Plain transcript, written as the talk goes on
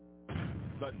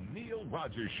The Neil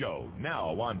Rogers Show, now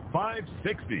on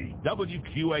 560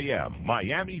 WQAM,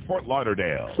 Miami, Fort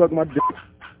Lauderdale. Suck my dick.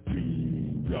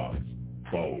 Just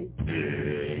for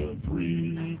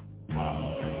every time.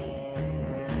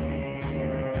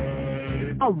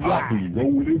 All right. I'll be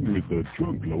rolling with a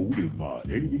trunk load in my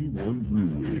 81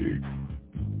 Buick.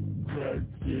 Crack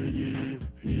City,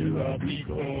 here I be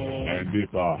gone. And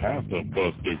if I have to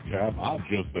bust a cap, I'll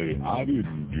just say I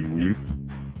didn't do it.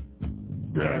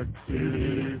 Crack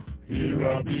City, here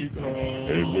I be gone.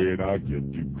 And when I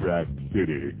get to Crack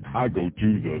City, I go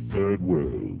to the third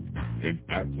world and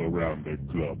act around the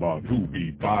club on who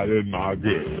be buying my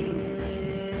girl.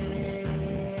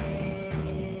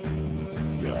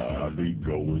 Yeah, I be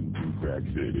going to Crack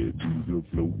City, to the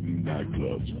floating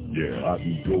nightclubs. Yeah, I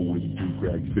be going to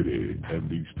Crack City and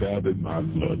be stabbing my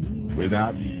blood. When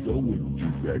I be going to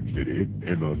Crack City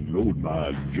and unload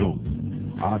my junk,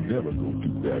 I never go to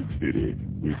Crack City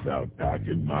without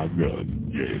packing my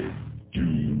gun. Yeah, to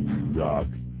rock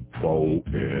for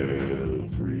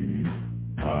every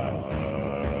time.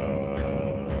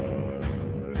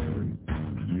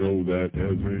 You know that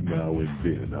every now and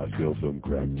then I sell some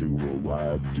crack to a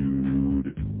white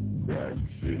dude. Crack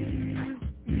City,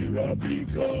 here I be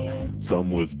gone.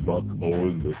 Some was buck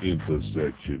on the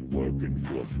intersection working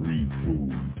for free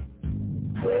food.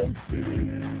 Crack City,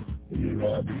 here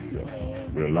I be gone.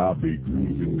 Well, I be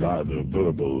cruising by the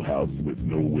Verbal House with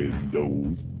no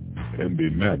windows and be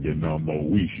macking on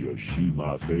Moesha. She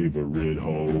my favorite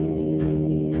hoe.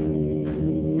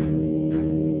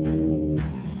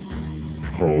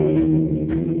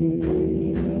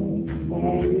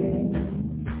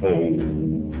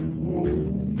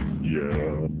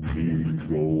 Yeah, please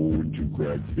go to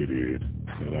Crack City,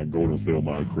 and I'm gonna sell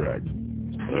my crack.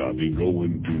 I'll be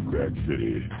going to Crack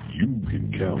City. You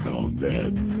can count on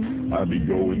that. I'll be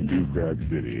going to Crack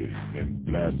City and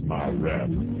blast my rap.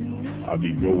 I'll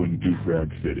be going to Crack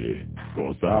City,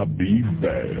 'cause I be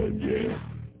bad, yeah.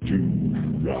 To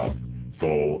rock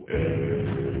for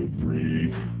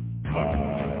every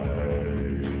time.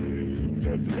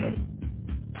 That's right.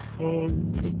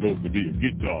 It's supposed to be a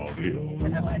guitar here. What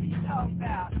the hell are you talking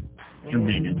about? You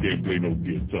mean you can't play no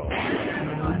guitar? I don't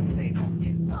know how to play no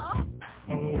guitar.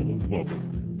 Oh, mother.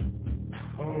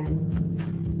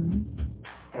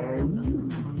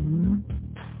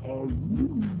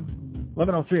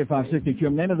 1103 at 560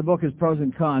 QM. Name of the book is Pros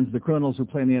and Cons, The Criminals Who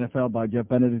Play in the NFL by Jeff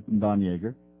Benedict and Don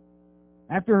Yeager.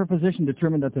 After her physician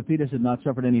determined that the fetus had not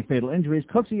suffered any fatal injuries,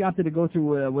 Cooksey opted to go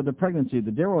through with the pregnancy.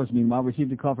 The Darrows, meanwhile,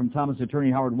 received a call from Thomas attorney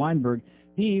Howard Weinberg.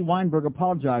 Weinberg,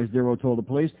 apologized, Darrow told the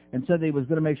police, and said that he was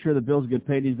going to make sure the bills get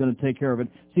paid. He's going to take care of it,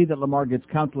 see that Lamar gets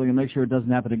counseling, and make sure it doesn't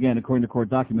happen again, according to court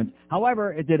documents.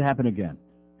 However, it did happen again,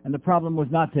 and the problem was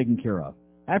not taken care of.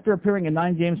 After appearing in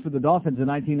 9 games for the Dolphins in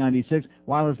 1996,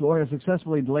 while his lawyer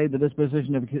successfully delayed the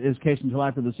disposition of his case until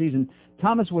after the season,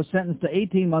 Thomas was sentenced to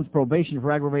 18 months probation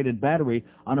for aggravated battery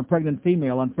on a pregnant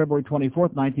female on February 24,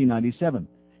 1997.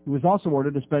 He was also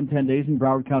ordered to spend 10 days in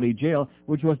Broward County Jail,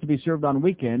 which was to be served on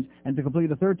weekends, and to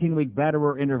complete a 13-week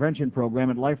batterer intervention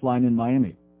program at Lifeline in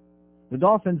Miami. The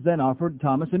Dolphins then offered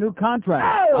Thomas a new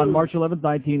contract on March 11,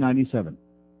 1997.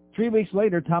 3 weeks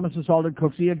later, Thomas assaulted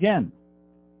Cooksey again.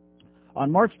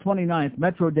 On March 29th,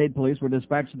 Metro-Dade police were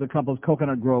dispatched to the couple's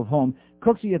Coconut Grove home.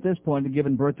 Cooksey at this point had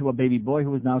given birth to a baby boy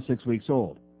who was now 6 weeks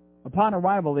old. Upon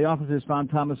arrival, the officers found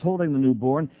Thomas holding the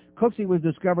newborn. Cooksey was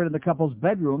discovered in the couple's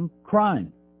bedroom,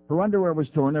 crying. Her underwear was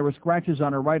torn. There were scratches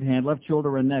on her right hand, left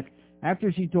shoulder, and neck.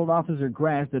 After she told Officer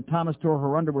Grass that Thomas tore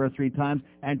her underwear 3 times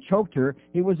and choked her,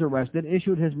 he was arrested,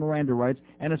 issued his Miranda rights,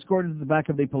 and escorted to the back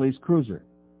of the police cruiser.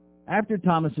 After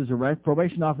Thomas's arrest,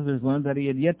 probation officers learned that he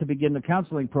had yet to begin the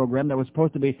counseling program that was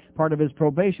supposed to be part of his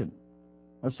probation.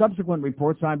 A subsequent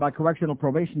report signed by Correctional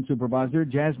Probation Supervisor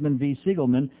Jasmine V.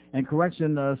 Siegelman and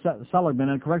Seligman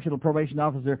and Correctional Probation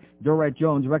Officer Dorette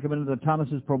Jones recommended that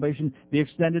Thomas's probation be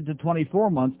extended to 24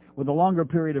 months with a longer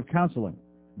period of counseling,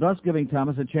 thus giving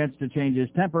Thomas a chance to change his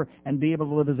temper and be able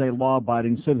to live as a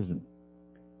law-abiding citizen.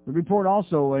 The report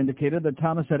also indicated that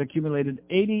Thomas had accumulated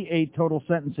 88 total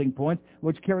sentencing points,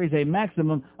 which carries a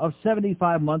maximum of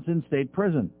 75 months in state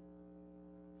prison.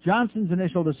 Johnson's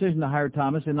initial decision to hire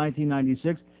Thomas in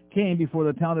 1996 came before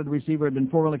the talented receiver had been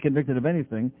formally convicted of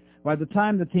anything. By the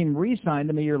time the team re-signed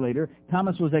him a year later,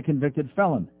 Thomas was a convicted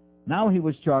felon. Now he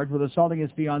was charged with assaulting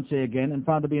his fiancée again and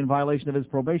found to be in violation of his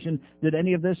probation. Did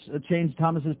any of this change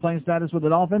Thomas's playing status with the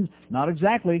Dolphins? Not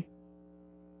exactly.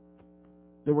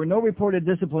 There were no reported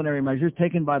disciplinary measures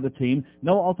taken by the team,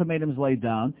 no ultimatums laid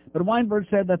down, but Weinberg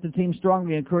said that the team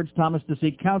strongly encouraged Thomas to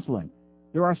seek counseling.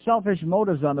 There are selfish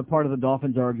motives on the part of the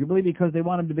Dolphins, arguably, because they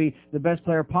want him to be the best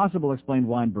player possible, explained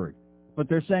Weinberg. but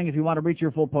they're saying if you want to reach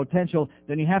your full potential,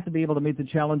 then you have to be able to meet the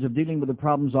challenge of dealing with the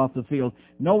problems off the field.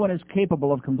 No one is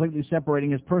capable of completely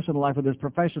separating his personal life with his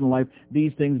professional life.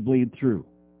 These things bleed through.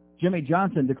 Jimmy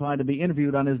Johnson declined to be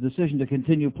interviewed on his decision to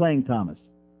continue playing Thomas.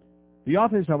 The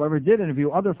authors, however, did interview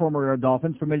other former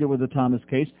Dolphins familiar with the Thomas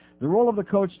case. The role of the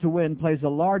coach to win plays a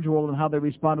large role in how they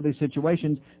respond to these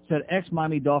situations, said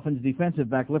ex-Miami Dolphins defensive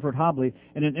back Clifford Hobley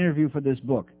in an interview for this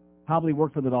book. Hobley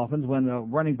worked for the Dolphins when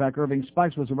running back Irving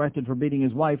Spikes was arrested for beating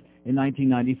his wife in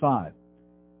 1995.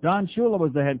 Don Shula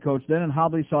was the head coach then, and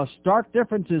Hobley saw stark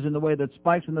differences in the way that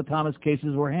Spikes and the Thomas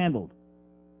cases were handled.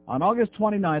 On August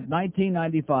 29,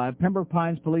 1995, Pembroke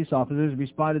Pines police officers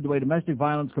responded to a domestic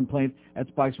violence complaint at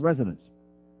Spikes' residence.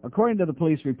 According to the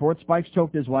police report, Spikes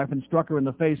choked his wife and struck her in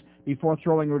the face before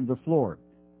throwing her to the floor.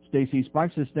 Stacey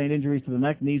Spikes sustained injuries to the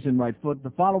neck, knees, and right foot.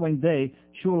 The following day,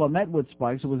 Shula met with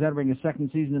Spikes, who was entering his second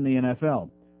season in the NFL.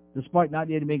 Despite not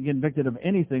yet being convicted of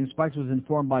anything, Spikes was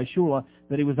informed by Shula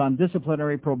that he was on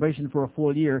disciplinary probation for a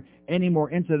full year. Any more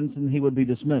incidents and he would be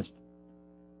dismissed.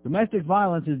 Domestic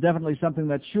violence is definitely something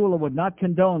that Shula would not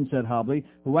condone, said Hobley,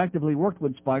 who actively worked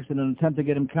with Spikes in an attempt to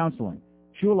get him counseling.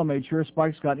 Shula made sure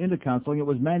Spikes got into counseling. It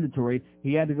was mandatory.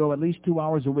 He had to go at least 2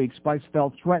 hours a week. Spikes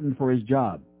felt threatened for his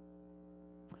job.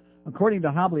 According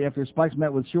to Hobley, after Spikes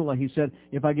met with Shula, he said,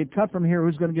 "If I get cut from here,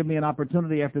 who's going to give me an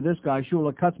opportunity after this guy?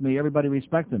 Shula cuts me. Everybody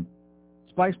respects him."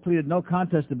 Spikes pleaded no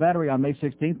contest to battery on May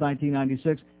 16,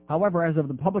 1996. However, as of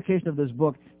the publication of this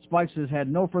book, Spikes has had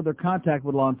no further contact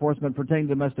with law enforcement pertaining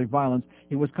to domestic violence.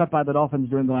 He was cut by the Dolphins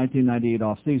during the 1998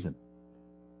 offseason.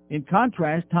 In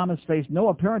contrast, Thomas faced no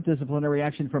apparent disciplinary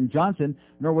action from Johnson,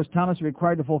 nor was Thomas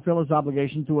required to fulfill his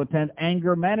obligation to attend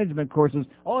anger management courses.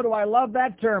 Oh, do I love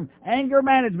that term, anger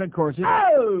management courses.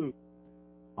 Oh!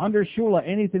 Under Shula,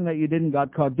 anything that you didn't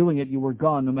got caught doing it, you were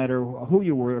gone, no matter who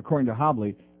you were, according to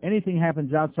Hobley. Anything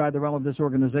happens outside the realm of this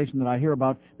organization that I hear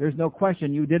about, there's no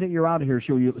question. You did it, you're out of here,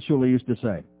 Shula used to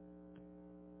say.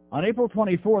 On April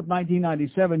 24,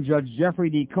 1997, Judge Jeffrey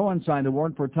D. Cohen signed a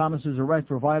warrant for Thomas's arrest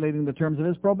for violating the terms of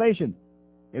his probation.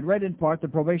 It read in part, the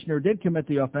probationer did commit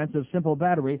the offense of simple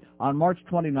battery on March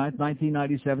 29,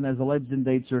 1997, as alleged in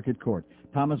Dade Circuit Court.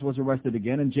 Thomas was arrested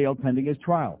again and jailed pending his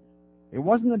trial. It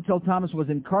wasn't until Thomas was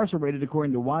incarcerated,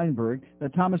 according to Weinberg,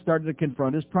 that Thomas started to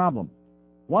confront his problem.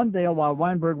 One day, while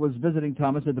Weinberg was visiting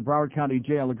Thomas at the Broward County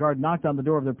Jail, a guard knocked on the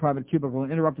door of their private cubicle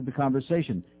and interrupted the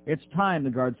conversation. "It's time," the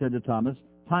guard said to Thomas.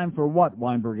 "Time for what?"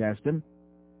 Weinberg asked him.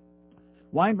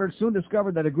 Weinberg soon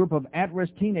discovered that a group of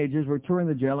at-risk teenagers were touring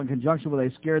the jail in conjunction with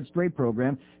a Scared Straight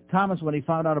program. Thomas, when he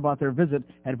found out about their visit,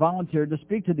 had volunteered to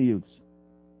speak to the youths.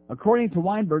 According to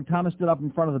Weinberg, Thomas stood up in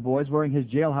front of the boys wearing his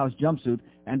jailhouse jumpsuit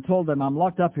and told them, "I'm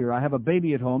locked up here. I have a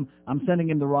baby at home. I'm sending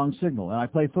him the wrong signal, and I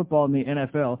play football in the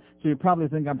NFL, so you probably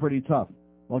think I'm pretty tough.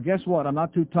 Well, guess what? I'm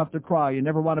not too tough to cry. You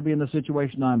never want to be in the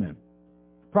situation I'm in."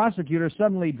 Prosecutors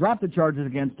suddenly dropped the charges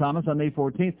against Thomas on May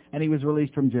 14th, and he was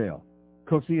released from jail.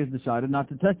 Cooksey has decided not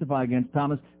to testify against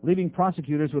Thomas, leaving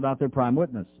prosecutors without their prime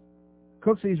witness.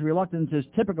 Cooksey's reluctance is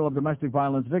typical of domestic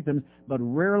violence victims, but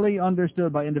rarely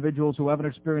understood by individuals who haven't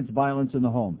experienced violence in the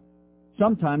home.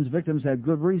 Sometimes victims had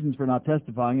good reasons for not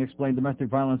testifying, explained domestic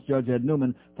violence judge Ed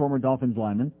Newman, former Dolphins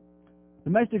lineman.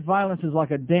 Domestic violence is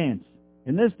like a dance.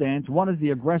 In this dance, one is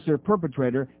the aggressor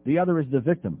perpetrator, the other is the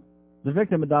victim. The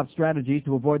victim adopts strategies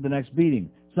to avoid the next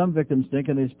beating. Some victims think,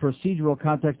 in this procedural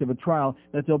context of a trial,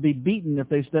 that they'll be beaten if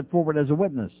they step forward as a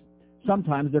witness.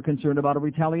 Sometimes they're concerned about a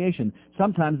retaliation.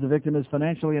 Sometimes the victim is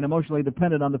financially and emotionally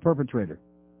dependent on the perpetrator.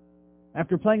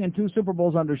 After playing in 2 Super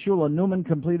Bowls under Shula, Newman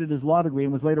completed his law degree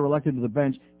and was later elected to the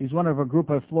bench. He's one of a group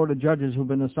of Florida judges who've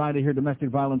been assigned to hear domestic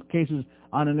violence cases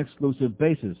on an exclusive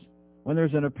basis. When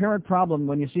there's an apparent problem,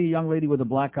 when you see a young lady with a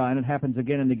black eye, and it happens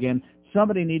again and again,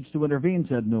 somebody needs to intervene,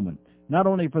 said Newman. Not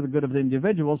only for the good of the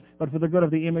individuals, but for the good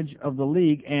of the image of the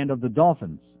league and of the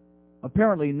Dolphins.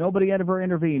 Apparently, nobody ever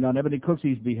intervened on Ebony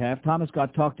Cooksey's behalf. Thomas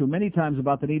got talked to many times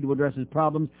about the need to address his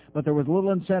problems, but there was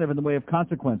little incentive in the way of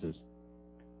consequences.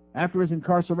 After his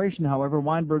incarceration, however,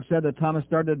 Weinberg said that Thomas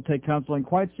started to take counseling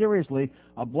quite seriously.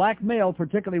 A black male,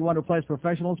 particularly one who plays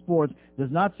professional sports,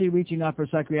 does not see reaching out for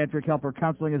psychiatric help or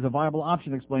counseling as a viable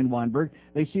option, explained Weinberg.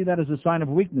 They see that as a sign of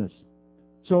weakness.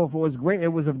 So if it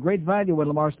was of great value when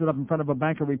Lamar stood up in front of a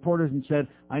bank of reporters and said,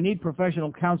 "I need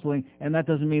professional counseling, and that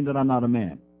doesn't mean that I'm not a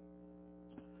man."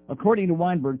 According to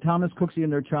Weinberg, Thomas, Cooksey,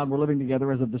 and their child were living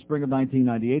together as of the spring of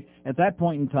 1998. At that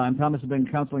point in time, Thomas had been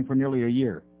counseling for nearly a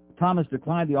year. Thomas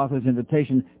declined the author's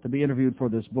invitation to be interviewed for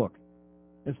this book.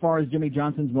 As far as Jimmy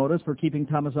Johnson's motives for keeping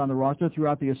Thomas on the roster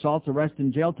throughout the assaults, arrest,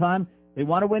 and jail time, they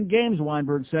want to win games,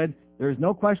 Weinberg said. There's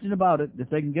no question about it. If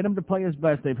they can get him to play his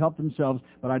best, they've helped themselves,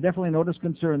 but I definitely noticed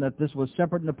concern that this was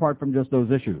separate and apart from just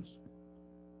those issues.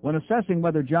 When assessing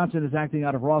whether Johnson is acting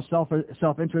out of raw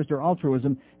self-interest or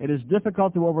altruism, it is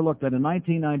difficult to overlook that in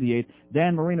 1998,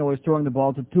 Dan Marino is throwing the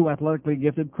ball to two athletically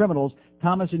gifted criminals.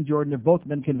 Thomas and Jordan have both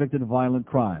been convicted of violent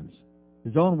crimes.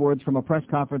 His own words from a press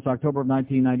conference October of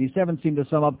 1997 seem to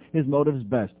sum up his motives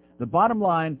best. The bottom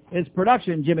line is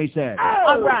production, Jimmy said. Oh!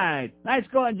 All right. Nice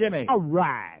going, Jimmy. All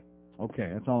right.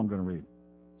 Okay, that's all I'm going to read.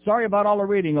 Sorry about all the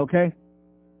reading, okay?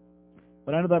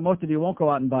 But I know that most of you won't go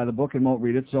out and buy the book and won't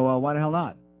read it, so why the hell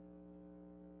not?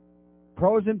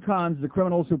 Pros and cons, the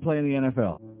criminals who play in the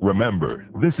NFL. Remember,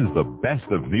 this is the best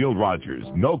of Neil Rogers.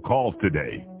 No calls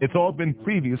today. It's all been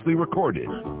previously recorded.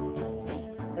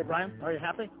 Hey, Brian, are you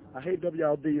happy? I hate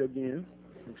WLD again.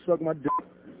 Suck my dick,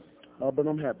 but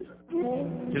I'm happy.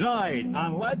 Tonight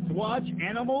on Let's Watch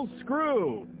Animals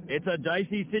Screw. It's a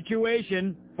dicey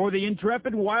situation for the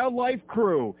intrepid wildlife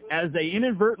crew as they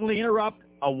inadvertently interrupt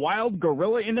a wild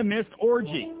gorilla in the mist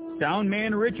orgy. Sound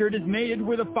man Richard is mated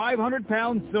with a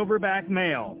 500-pound silverback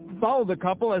male. Follow the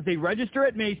couple as they register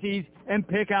at Macy's and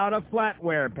pick out a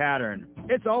flatware pattern.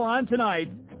 It's all on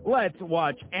tonight. Let's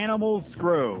Watch Animals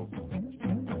Screw.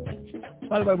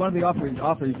 By the way, one of the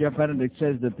authors, Jeff Benedict,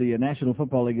 says that the National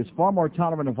Football League is far more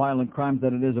tolerant of violent crimes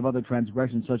than it is of other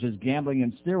transgressions, such as gambling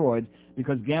and steroids,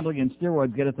 because gambling and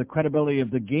steroids get at the credibility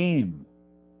of the game.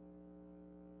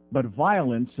 But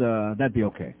violence, that'd be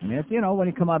okay. I mean, if, when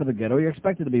you come out of the ghetto, you're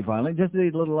expected to be violent. Just a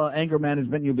little anger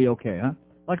management, you'll be okay, huh?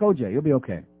 Like OJ, you'll be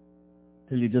okay.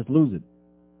 Till you just lose it.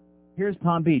 Here's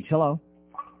Palm Beach. Hello.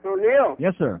 Oh, Neil.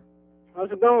 Yes, sir.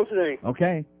 How's it going today?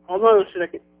 Okay. Hold on a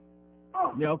second.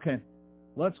 Yeah, okay.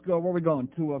 Let's go. Where are we going?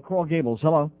 To Coral Gables.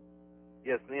 Hello.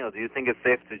 Yes, Neil, do you think it's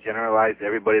safe to generalize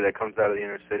everybody that comes out of the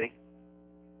inner city?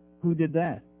 Who did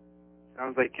that?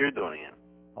 Sounds like you're doing it.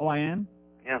 Oh, I am?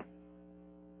 Yeah.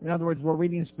 In other words, we're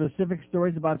reading specific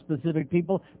stories about specific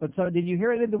people. But so, did you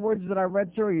hear any of the words that I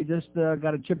read, sir, or you just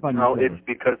got a chip on your shoulder? No, it's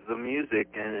because of the music,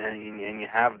 and you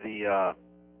have the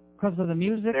because of the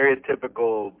music?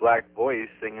 stereotypical black voice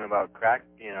singing about crack.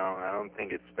 I don't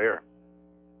think it's fair.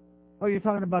 Oh, you're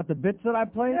talking about the bits that I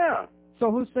play? Yeah.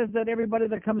 So who says that everybody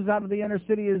that comes out of the inner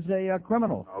city is a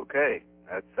criminal? Okay,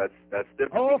 that's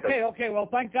different. Oh, okay. Well,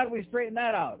 thank God we straightened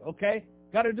that out, okay?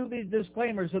 Got to do these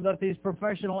disclaimers so that these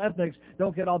professional ethics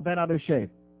don't get all bent out of shape.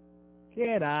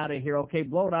 Get out of here, okay?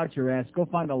 Blow it out your ass. Go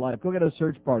find a life. Go get a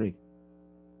search party.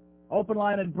 Open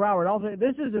line in Broward.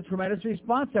 This is a tremendous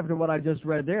response after what I just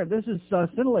read there. This is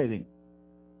scintillating.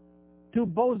 Two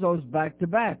bozos back to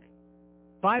back.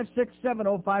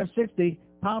 5670560,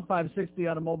 pound 560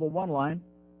 on a mobile one line.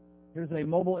 Here's a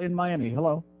mobile in Miami.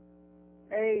 Hello.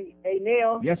 Hey,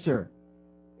 Neil. Yes, sir.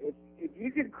 If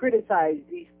you could criticize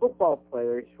these football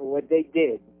players for what they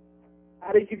did,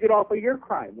 how did you get off of your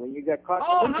crime when you got caught?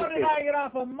 Oh, how did I get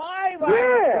off of my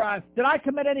violent crime? Did I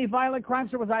commit any violent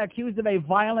crimes, or was I accused of a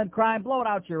violent crime? Blow it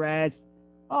out your ass.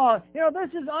 Oh, this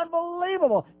is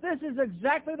unbelievable. This is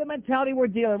exactly the mentality we're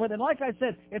dealing with. And like I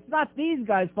said, it's not these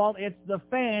guys' fault. It's the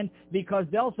fans, because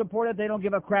they'll support it. They don't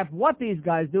give a crap what these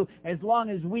guys do as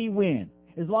long as we win.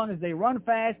 As long as they run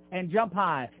fast and jump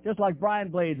high, just like Brian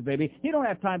Blades, baby. He don't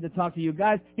have time to talk to you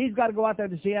guys. He's got to go out there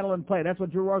to Seattle and play. That's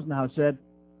what Drew Rosenhaus said.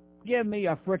 Give me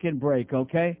a frickin' break,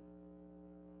 okay?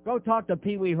 Go talk to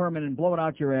Pee Wee Herman and blow it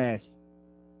out your ass.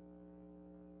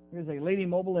 Here's a lady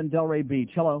mobile in Delray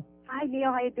Beach. Hello. Hi,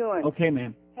 Neil. How you doing? Okay,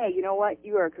 ma'am. Hey, you know what?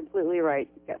 You are completely right.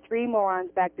 You've got three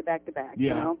morons back to back to back. Yeah.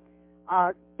 You know?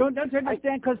 Don't you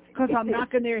understand? Because I'm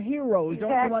knocking their heroes.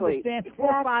 Exactly. Don't you understand? Exactly.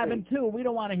 We're 5-2. We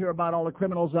don't want to hear about all the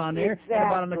criminals on there Exactly. and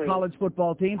about on the college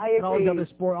football team I and all these agree.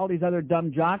 other all these other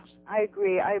dumb jocks. I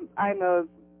agree. I've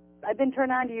been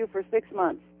turned on to you for 6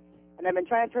 months, and I've been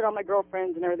trying to turn all my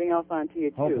girlfriends and everything else on to you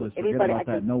too. Hopeless. Forget Anybody about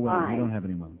I that. can No women. find. We don't have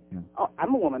any women. Yeah. Oh,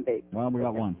 I'm a woman, babe. Well, we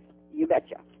got one. You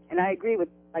betcha. And I agree with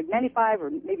like 95 or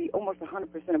maybe almost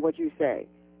 100% of what you say.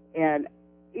 And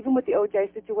even with the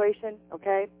OJ situation,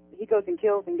 okay, he goes and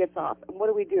kills and gets off. And what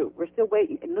do? We're still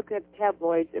waiting and looking at the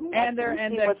tabloids and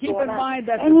keep in mind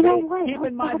that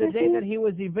the day that he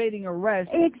was evading arrest,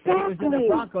 exactly. that he was in the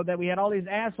Bronco, that we had all these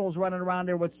assholes running around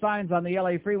there with signs on the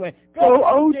LA freeway. Go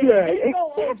OJ!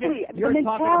 Go OJ! You're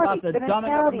talking about the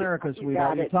dumbing of America,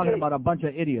 sweetheart. You're talking about a bunch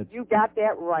of idiots. You got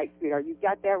that right, sweetheart. You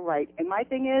got that right. And my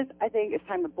thing is, I think it's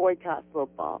time to boycott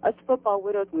football. Us football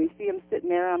widows, when we see them sitting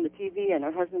there on the TV and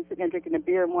our husbands sitting there drinking a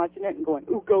beer and watching it and going,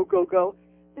 ooh, go, go, go.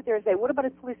 Sit there and say, what about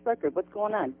his police record? What's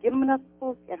going on? Give them enough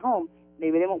fools at home.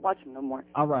 Maybe they won't watch them no more.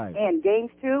 All right. And games,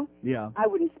 too? Yeah. I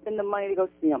wouldn't spend the money to go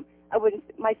see them. I wouldn't.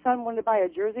 My son wanted to buy a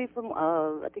jersey from,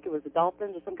 I think it was the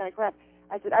Dolphins or some kind of crap.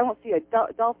 I said, I won't see a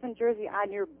Dolphin jersey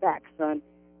on your back, son.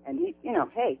 And he,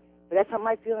 hey, but that's how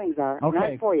my feelings are. Okay.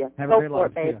 Not for you. Have go a great for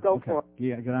life. it, babe. Yeah. Go okay. for it.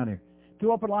 Yeah, get out of here.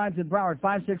 Two open lines in Broward,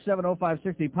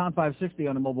 567-0560, pound 560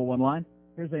 on the mobile one line.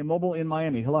 Here's a mobile in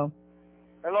Miami. Hello.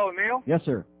 Hello, Neil. Yes,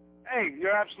 sir. Hey,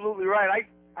 you're absolutely right.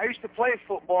 I used to play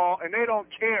football, and they don't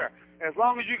care. As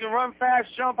long as you can run fast,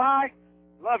 jump high,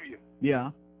 love you.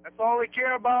 Yeah. That's all they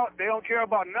care about. They don't care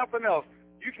about nothing else.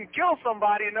 You can kill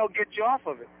somebody, and they'll get you off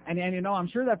of it. And you know, I'm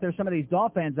sure that there's some of these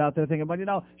Dolphins out there thinking, but you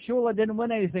know, Shula didn't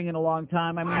win anything in a long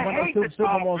time. I mean, I won hate two the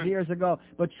Super Bowls Dolphins. years ago.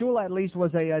 But Shula at least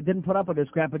was didn't put up with this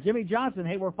crap. But Jimmy Johnson,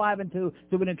 hey, we're 5-2, so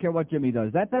we didn't care what Jimmy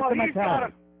does. That's the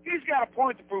mentality. He's got a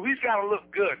point to prove. He's got to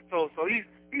look good. So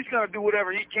he's going to do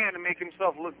whatever he can to make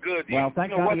himself look good. Well,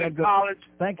 thank God he had good.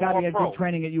 Thank God he had good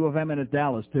training at U of M and at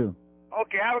Dallas too.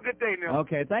 Okay, have a good day, Neil.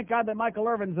 Okay, thank God that Michael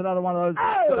Irvin's another one of those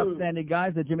upstanding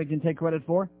guys that Jimmy can take credit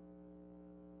for.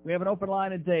 We have an open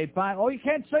line at Dade. Fine. Oh, you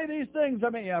can't say these things. I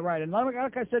mean, yeah, right. And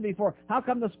like I said before, how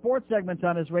come the sports segments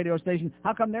on this radio station,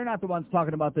 how come they're not the ones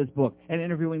talking about this book and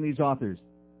interviewing these authors?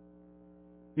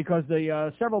 Because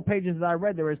the several pages that I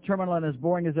read there, as terminal and as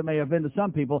boring as it may have been to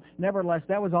some people, nevertheless,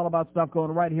 that was all about stuff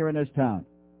going right here in this town.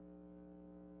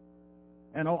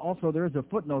 And also, there is a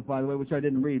footnote, by the way, which I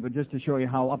didn't read, but just to show you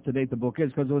how up-to-date the book is,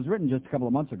 because it was written just a couple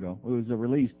of months ago. It was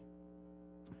released.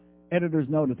 Editor's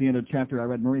note at the end of the chapter, I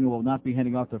read, Marino will not be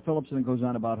handing off to Phillips, and it goes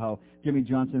on about how Jimmy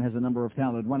Johnson has a number of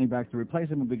talented running backs to replace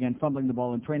him and began fumbling the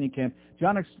ball in training camp.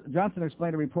 Johnson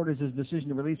explained to reporters his decision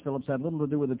to release Phillips had little to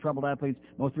do with the troubled athlete's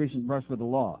most recent brush with the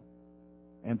law.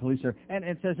 And police are, and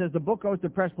it says, as the book goes to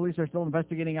press, police are still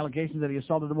investigating allegations that he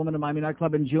assaulted a woman in Miami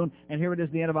nightclub in June, and here it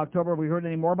is the end of October. Have we heard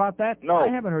any more about that? No. I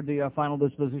haven't heard the final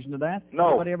disposition of that. No.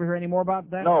 Anybody ever hear any more about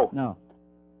that? No. No.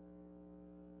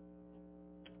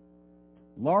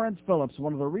 Lawrence Phillips,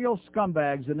 one of the real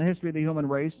scumbags in the history of the human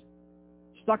race,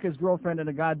 stuck his girlfriend in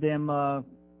a goddamn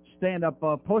stand-up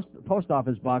post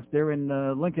office box there in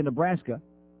Lincoln, Nebraska,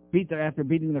 after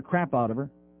beating the crap out of her.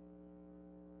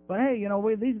 But hey, you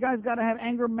know, these guys got to have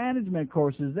anger management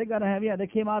courses. They got to have, they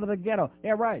came out of the ghetto.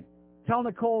 Yeah, right. Tell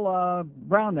Nicole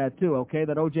Brown that too, okay,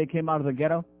 that O.J. came out of the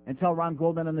ghetto. And tell Ron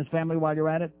Goldman and his family while you're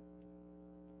at it.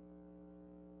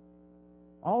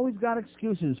 Always got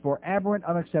excuses for aberrant,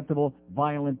 unacceptable,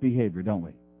 violent behavior, don't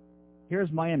we? Here's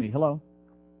Miami. Hello.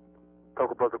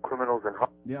 Talk about the criminals and...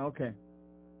 Yeah, okay.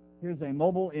 Here's a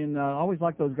mobile in... always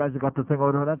like those guys that got the thing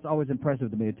over. That's always impressive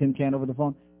to me. A tin can over the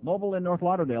phone. Mobile in North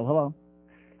Lauderdale. Hello.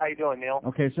 How you doing, Neil?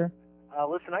 Okay, sir.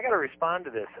 Listen, I got to respond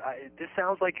to this. This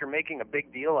sounds like you're making a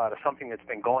big deal out of something that's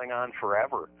been going on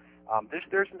forever.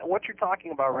 There's what you're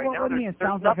talking about right now. What do you mean? It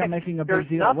sounds like I'm making a big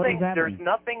deal. What does that There's mean?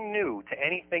 nothing new to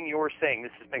anything you're saying.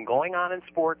 This has been going on in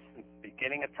sports since the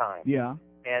beginning of time. Yeah.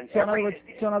 And so, in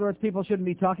other words, people shouldn't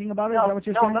be talking about it? Is that what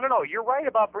you're saying? No. You're right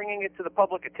about bringing it to the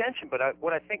public attention, but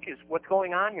what I think is what's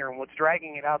going on here and what's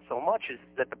dragging it out so much is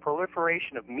that the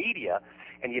proliferation of media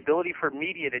and the ability for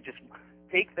media to just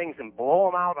take things and blow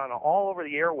them out on all over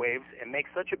the airwaves and make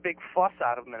such a big fuss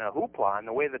out of them in a hoopla, and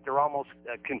the way that they're almost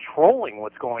controlling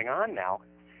what's going on now,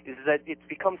 is that it's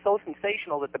become so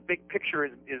sensational that the big picture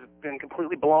has been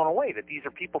completely blown away, that these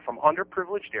are people from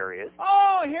underprivileged areas.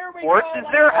 Oh, here we Sports go. is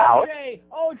their house.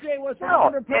 OJ was from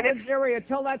underprivileged area.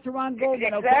 Tell that to Ron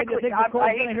Goldman. Exactly.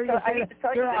 Okay? Didn't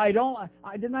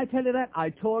I tell you that? I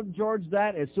told George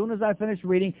that as soon as I finished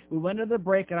reading. We went to the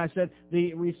break, and I said,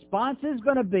 the response is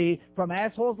going to be from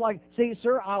assholes like, see,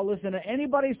 sir, I'll listen to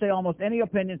anybody say almost any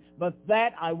opinion, but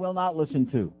that I will not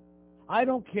listen to. I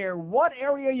don't care what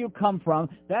area you come from.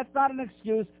 That's not an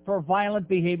excuse for violent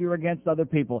behavior against other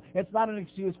people. It's not an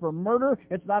excuse for murder.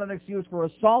 It's not an excuse for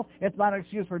assault. It's not an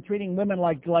excuse for treating women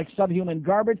like subhuman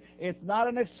garbage. It's not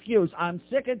an excuse. I'm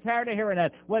sick and tired of hearing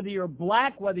that. Whether you're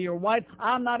black, whether you're white,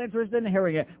 I'm not interested in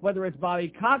hearing it. Whether it's Bobby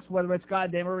Cox, whether it's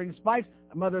goddamn Irving Spikes,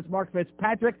 whether it's Mark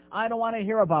Fitzpatrick, I don't want to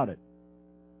hear about it.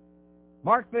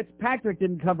 Mark Fitzpatrick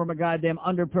didn't come from a goddamn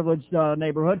underprivileged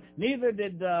neighborhood. Neither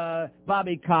did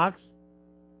Bobby Cox.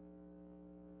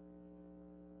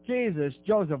 Jesus,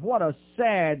 Joseph, what a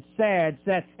sad.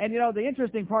 And, you know, the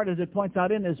interesting part is it points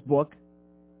out in this book,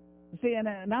 see, and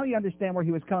now you understand where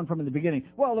he was coming from in the beginning.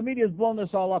 Well, the media's blown this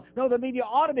all up. No, the media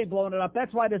ought to be blowing it up.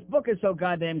 That's why this book is so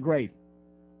goddamn great.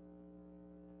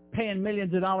 Paying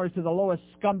millions of dollars to the lowest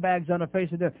scumbags on the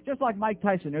face of the earth. Just like Mike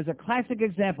Tyson. There's a classic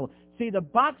example. See, the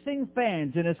boxing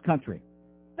fans in this country,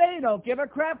 they don't give a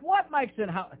crap what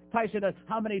Tyson does,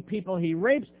 how many people he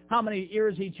rapes, how many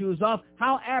ears he chews off,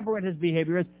 how aberrant his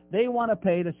behavior is. They want to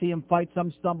pay to see him fight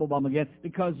some stumblebum again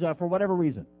because for whatever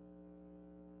reason.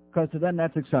 Because to them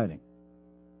that's exciting.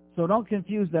 So don't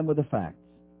confuse them with the facts.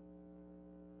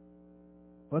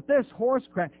 But this horse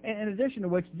crap, in addition to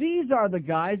which, these are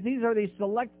these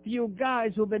select few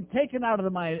guys who've been taken out of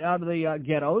the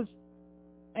ghettos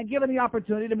and given the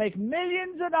opportunity to make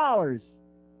millions of dollars.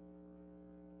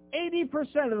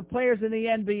 80% of the players in the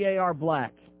NBA are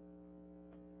black.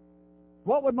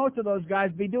 What would most of those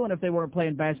guys be doing if they weren't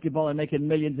playing basketball and making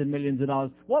millions and millions of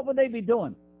dollars? What would they be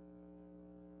doing?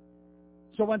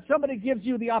 So when somebody gives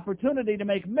you the opportunity to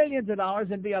make millions of dollars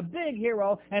and be a big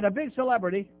hero and a big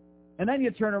celebrity, and then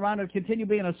you turn around and continue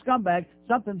being a scumbag,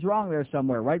 something's wrong there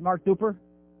somewhere, right, Mark Duper?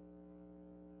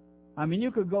 I mean,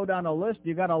 you could go down a list.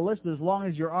 You got a list as long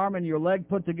as your arm and your leg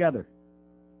put together.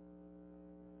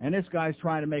 And this guy's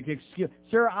trying to make excuse.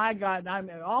 Sir,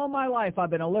 all my life I've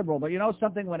been a liberal, but you know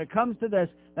something? When it comes to this,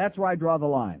 that's where I draw the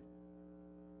line.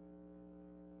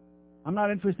 I'm not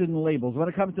interested in labels. When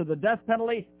it comes to the death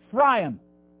penalty, fry them.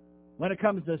 When it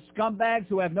comes to scumbags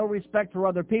who have no respect for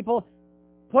other people,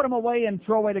 put them away and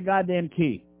throw away the goddamn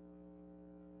key.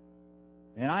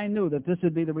 And I knew that this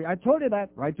would be I told you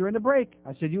that right during the break.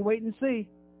 I said, you wait and see.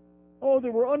 Oh, they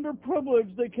were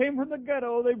underprivileged. They came from the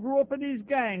ghetto. They grew up in these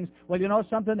gangs. Well, you know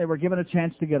something? They were given a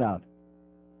chance to get out.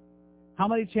 How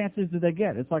many chances do they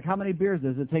get? It's like, how many beers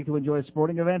does it take to enjoy a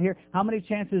sporting event here? How many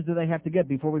chances do they have to get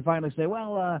before we finally say,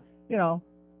 well, you know.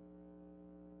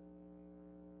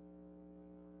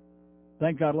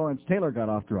 Thank God Lawrence Taylor got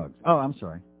off drugs. Oh, I'm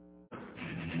sorry.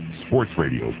 Sports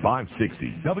Radio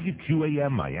 560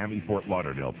 WQAM Miami Fort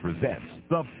Lauderdale presents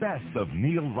the best of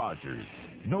Neil Rogers.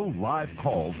 No live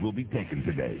calls will be taken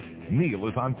today. Neil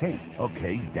is on tape.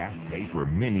 Okay, DAT tape or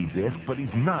mini disc, but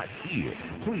he's not here.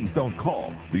 Please don't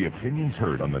call. The opinions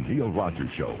heard on the Neil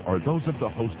Rogers Show are those of the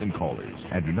host and callers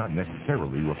and do not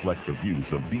necessarily reflect the views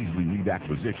of Beasley Lead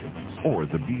Acquisitions or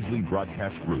the Beasley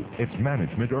Broadcast Group, its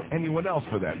management, or anyone else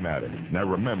for that matter. Now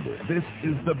remember, this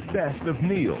is the best of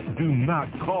Neil. Do not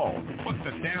call. Put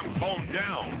the damn phone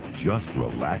down. Just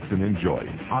relax and enjoy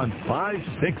on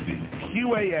 560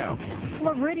 QAM.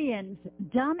 Floridians,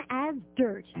 dumb as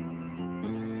dirt.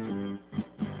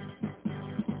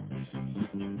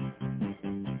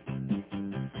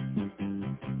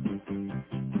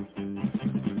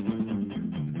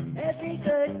 Every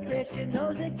good Christian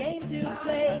knows a game to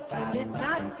play, and it's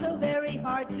not so very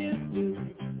hard to do.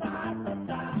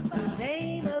 The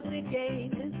name of the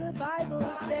game is the Bible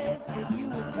says, if you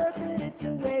interpret it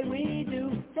the way we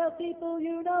do, tell people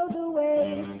you know the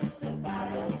way.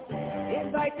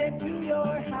 Invite them to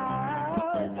your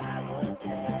house,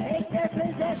 take their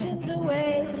possessions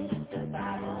away,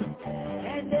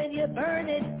 and then you burn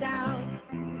it down.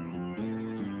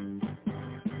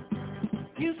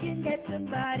 You can get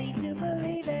somebody to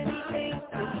believe anything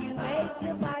if you make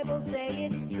the Bible say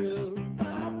it's true.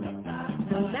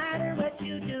 No matter what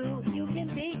you do, you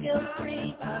can be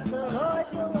guilt-free. The Lord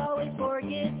will always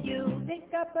forgive you.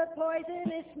 Pick up a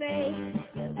poisonous snake,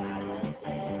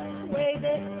 wave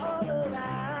it all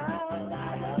around.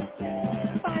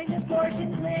 Find a abortion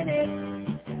clinic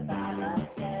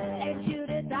and shoot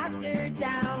a doctor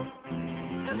down.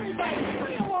 Everybody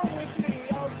sing along with me,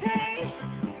 okay?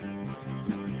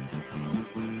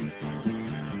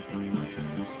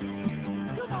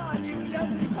 Come on, you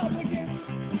young Republicans.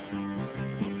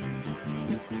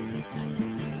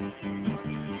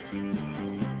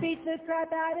 Beat the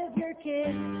crap out of your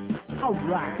kids. All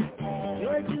right.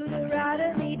 You're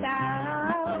Deuteronomy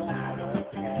bound.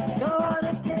 Go on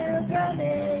a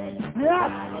pilgrimage.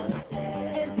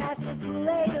 And pass the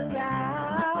Kool-Aid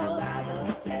around.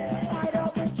 Fight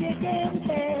off the chicken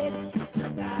head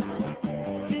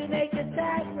to make a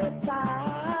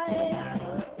sacrifice.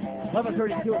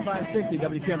 11:32 at 560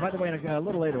 WQAM. By the way, a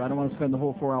little later, I don't want to spend the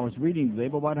whole 4 hours reading today,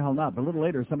 but why the hell not? But a little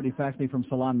later, somebody faxed me from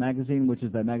Salon Magazine, which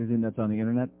is that magazine that's on the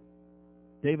internet.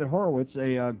 David Horowitz,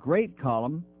 a great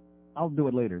column. I'll do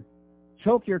it later.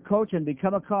 Choke Your Coach and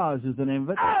Become a Cause is the name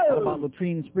of it. About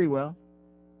Latrine Sprewell.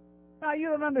 Now, you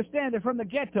don't understand. They're from the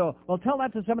ghetto. Well, tell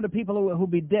that to some of the people who'll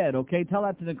be dead, okay? Tell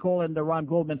that to Nicole and Ron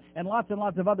Goldman and lots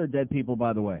of other dead people,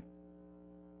 by the way.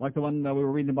 Like the one we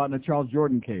were reading about in the Charles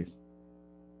Jordan case.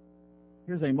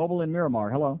 Here's a mobile in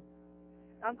Miramar. Hello.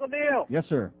 Uncle Neil. Yes,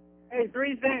 sir. Hey,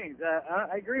 three things.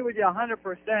 I agree with you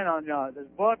 100% on this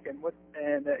book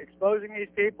and exposing these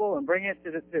people and bringing it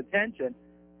to attention.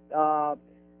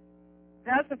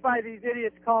 Pacify these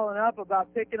idiots calling up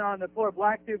about picking on the poor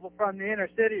black people from the inner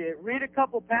city. Read a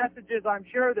couple passages. I'm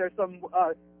sure there's some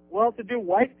well-to-do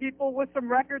white people with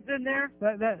some records in there.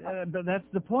 That's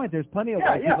the point. There's plenty of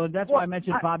white people. That's why I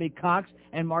mentioned Bobby Cox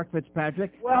and Mark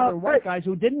Fitzpatrick. Well, they're white guys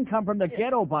who didn't come from the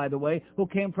ghetto, by the way, who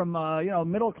came from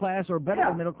middle class or better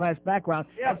than middle class background.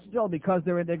 But still, because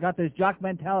they got this jock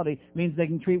mentality, means they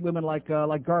can treat women like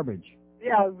garbage.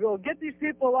 Yeah, we'll get these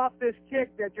people off this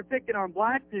kick that you're picking on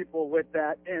black people with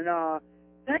that. And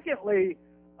secondly,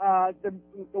 the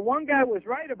one guy was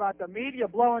right about the media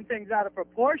blowing things out of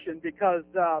proportion because,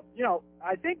 I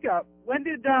think, when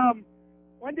did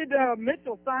When did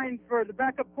Mitchell sign for the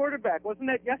backup quarterback? Wasn't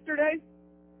that yesterday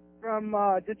from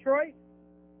Detroit?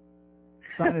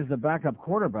 Sign as the backup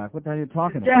quarterback. What the hell are you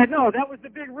talking about? Yeah, no, that was the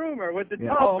big rumor with the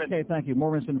Dolphins. Okay, thank you.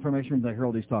 More misinformation from the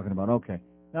Herald he's talking about. Okay.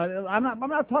 Now, I'm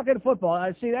not talking football.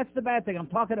 I see, that's the bad thing. I'm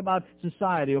talking about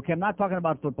society, okay? I'm not talking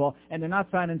about football, and they're not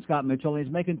signing Scott Mitchell, and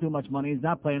he's making too much money. He's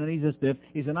not playing, and he's a stiff.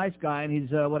 He's a nice guy, and he's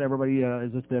whatever, but he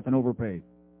is a stiff and overpaid.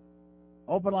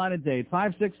 Open line at date,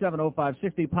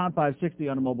 5670560, pound 560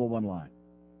 on the mobile one line.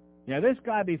 Yeah, this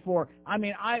guy before, I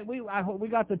mean, we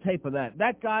got the tape of that.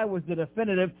 That guy was the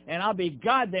definitive, and I'll be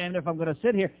goddamned if I'm going to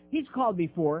sit here. He's called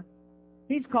before.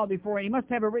 He's called before, and he must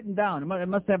have it written down. He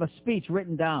must have a speech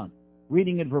written down,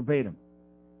 reading it verbatim.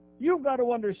 You've got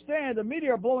to understand, the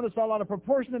media are blowing us all out of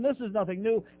proportion, and this is nothing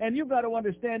new, and you've got to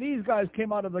understand, these guys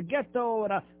came out of the ghetto,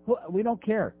 and we don't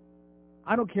care.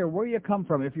 I don't care where you come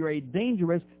from. If you're a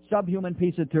dangerous, subhuman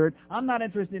piece of turd, I'm not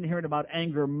interested in hearing about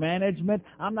anger management.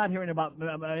 I'm not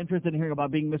interested in hearing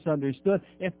about being misunderstood.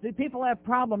 If the people have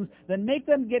problems, then make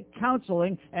them get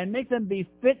counseling and make them be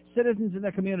fit citizens in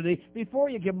the community before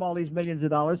you give them all these millions of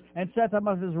dollars and set them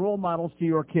up as role models to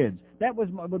your kids. That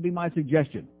would be my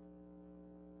suggestion.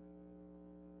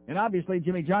 And obviously,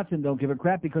 Jimmy Johnson don't give a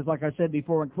crap because, like I said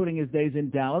before, including his days in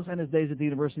Dallas and his days at the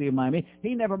University of Miami,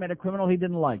 he never met a criminal he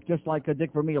didn't like, just like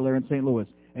Dick Vermeil there in St. Louis,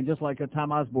 and just like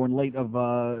Tom Osborne late of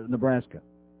Nebraska.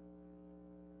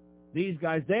 These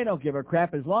guys, they don't give a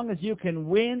crap. As long as you can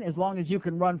win, as long as you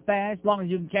can run fast, as long as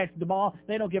you can catch the ball,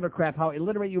 they don't give a crap how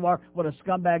illiterate you are, what a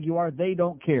scumbag you are. They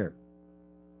don't care.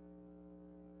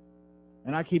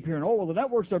 And I keep hearing, oh, well, the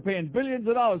networks are paying billions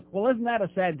of dollars. Well, isn't that a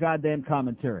sad goddamn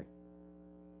commentary?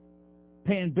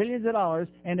 Paying billions of dollars,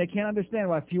 and they can't understand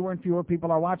why fewer and fewer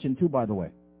people are watching, too, by the way.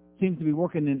 Seems to be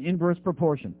working in inverse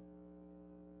proportion.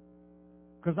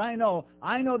 Because I know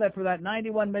that for that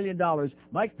 $91 million,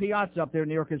 Mike Piazza up there in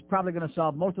New York is probably going to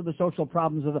solve most of the social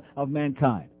problems of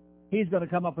mankind. He's going to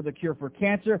come up with a cure for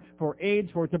cancer, for AIDS,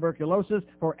 for tuberculosis,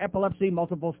 for epilepsy,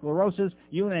 multiple sclerosis,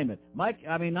 you name it.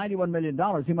 $91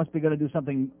 million, he must be going to do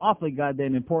something awfully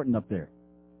goddamn important up there.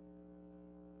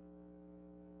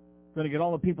 Going to get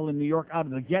all the people in New York out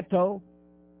of the ghetto.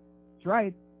 That's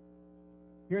right.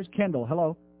 Here's Kendall.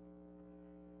 Hello.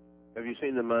 Have you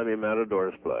seen the Miami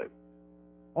Matadors play?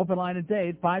 Open line at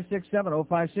date,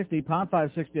 5670560, pound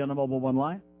 560 on the mobile one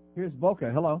line. Here's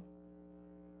Boca. Hello.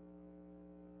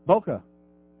 Boca.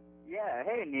 Yeah.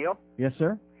 Hey, Neil. Yes,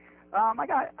 sir. I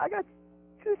got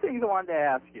two things I wanted to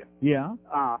ask you. Yeah.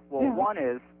 One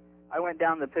is I went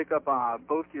down to pick up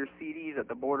both your CDs at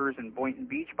the Borders in Boynton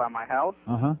Beach by my house.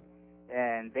 Uh-huh.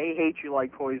 And they hate you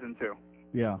like poison, too.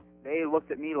 Yeah. They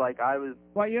looked at me like I was...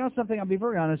 Well, you know something? I'll be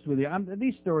very honest with you.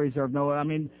 These stories are no...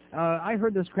 I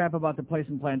heard this crap about the place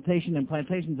in Plantation, and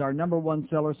Plantation's our #1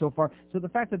 seller so far. So the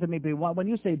fact that there may be... When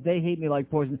you say they hate me like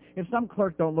poison, if some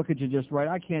clerk don't look at you just right,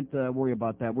 I can't worry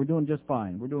about that. We're doing just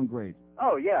fine. We're doing great.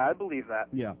 Oh, yeah, I believe that.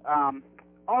 Yeah.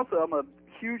 Also, I'm a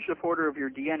huge supporter of your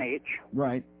DNH.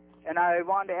 Right. And I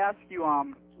wanted to ask you,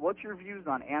 what's your views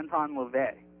on Anton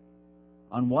LaVey?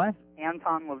 On what?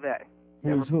 Anton LaVey.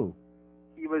 Who's who?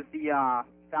 He was the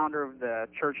founder of the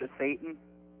Church of Satan.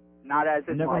 Not as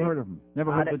in Never heard of him.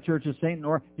 Never heard of the Church of Satan.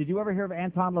 Or did you ever hear of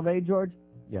Anton LaVey, George?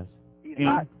 Yes. He's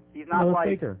not like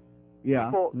faker.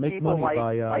 Yeah. People like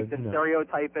to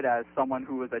stereotype it as someone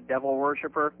who was a devil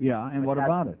worshiper. Yeah, and what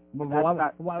about it?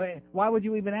 Why would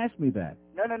you even ask me that?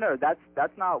 No.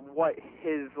 That's not what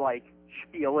his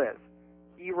spiel is.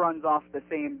 He runs off the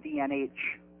same DNH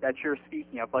that you're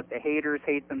speaking of, but the haters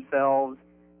hate themselves,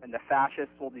 and the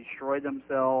fascists will destroy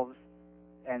themselves,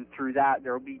 and through that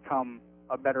there will become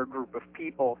a better group of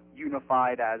people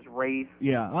unified as race.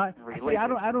 Yeah,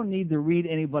 religion. I don't need to read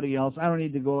anybody else. I don't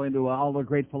need to go into all the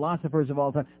great philosophers of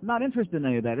all time. I'm not interested in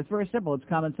any of that. It's very simple. It's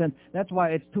common sense. That's why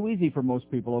it's too easy for most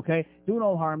people, okay? Do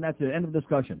no harm. That's it. End of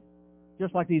discussion.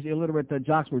 Just like these illiterate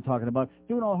jocks we're talking about.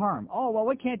 Do no harm. Oh, well,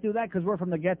 we can't do that because we're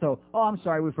from the ghetto. Oh, I'm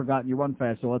sorry, we've forgotten. You run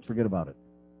fast, so let's forget about it.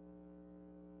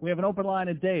 We have an open line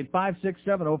at Dave,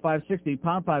 5670560,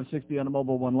 pound 560 on the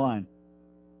mobile one line.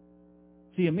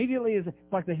 See, immediately it's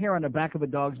like the hair on the back of a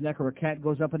dog's neck or a cat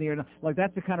goes up in the air. Like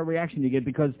that's the kind of reaction you get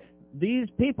because these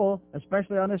people,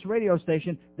 especially on this radio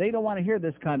station, they don't want to hear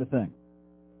this kind of thing.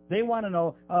 They want to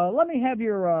know, let me have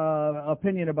your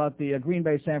opinion about the Green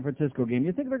Bay-San Francisco game.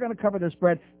 You think they're going to cover the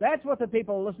spread? That's what the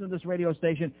people who listen to this radio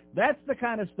station, that's the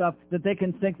kind of stuff that they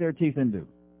can sink their teeth into.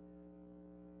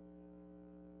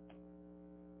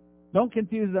 Don't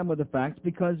confuse them with the facts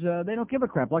because they don't give a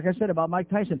crap. Like I said about Mike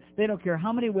Tyson, they don't care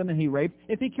how many women he raped.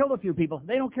 If he killed a few people,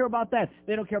 they don't care about that.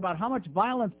 They don't care about how much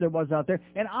violence there was out there.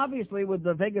 And obviously with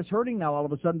the Vegas hurting now all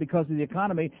of a sudden because of the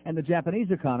economy and the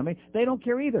Japanese economy, they don't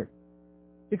care either.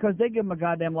 because they give them a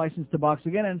goddamn license to box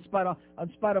again, and in spite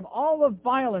of all the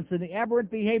violence and the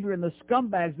aberrant behavior and the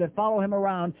scumbags that follow him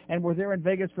around and were there in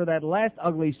Vegas for that last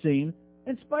ugly scene,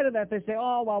 in spite of that, they say,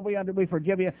 oh, well, we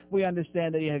forgive you. We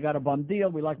understand that you got a bum deal.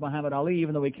 We like Muhammad Ali,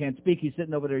 even though he can't speak. He's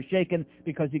sitting over there shaking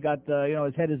because he got,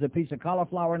 his head is a piece of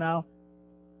cauliflower now,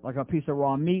 like a piece of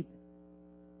raw meat.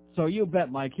 So you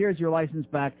bet, Mike. Here's your license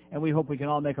back, and we hope we can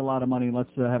all make a lot of money, and let's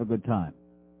have a good time.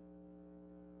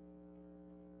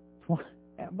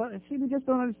 But, see, we just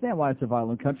don't understand why it's a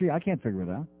violent country. I can't figure it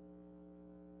out.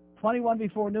 21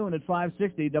 before noon at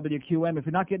 560 WQM. If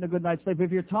you're not getting a good night's sleep,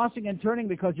 if you're tossing and turning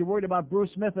because you're worried about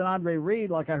Bruce Smith and Andre Reed,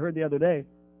 like I heard the other day,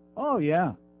 oh,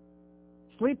 yeah.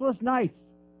 Sleepless nights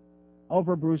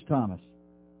over Bruce Thomas.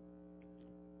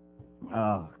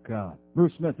 Oh, God.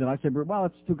 Bruce Smith. Did I say Bruce? Well,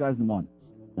 it's two guys in one.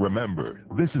 Remember,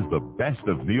 this is the best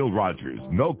of Neil Rogers.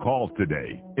 No calls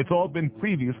today. It's all been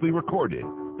previously recorded.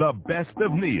 The best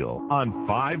of Neil on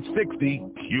 560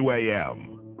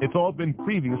 QAM. It's all been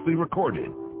previously recorded.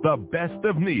 The best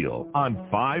of Neil on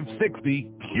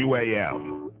 560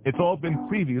 QAM. It's all been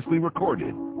previously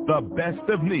recorded. The best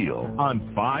of Neil on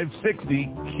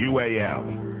 560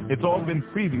 QAM. It's all been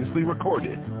previously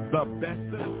recorded. The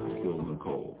best of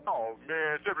Nicole. Oh,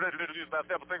 man, simply let me introduce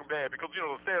myself a single man because,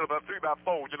 sale about 3x4,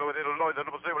 and it'll annoy the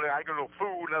number 7, I get a little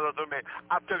food and other man.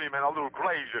 I'm telling you, man, a little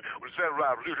crazy. When sell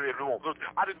around, literally,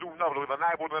 I didn't do nothing with a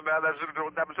knife on them, man. That's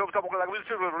so couple like we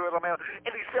said, man.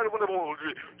 And he said when they were,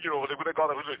 when they got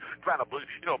trying to,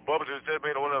 bubbles and said,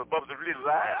 man, one of the bubbles and little.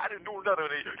 I didn't do nothing.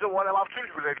 So what I'm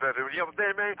treating you like that, you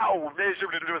understand, man? Oh, man,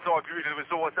 simply do it so creative and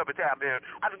so much every time, man.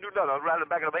 I didn't do nothing. I was riding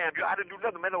back of the van. I didn't do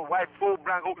nothing, man. No white, full,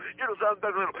 Bronco,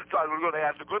 something. So I was going to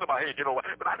ask the gun in my head,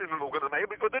 but I didn't know gun in my head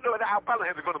because they know that I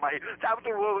probably had the gun in my head. So I was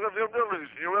doing,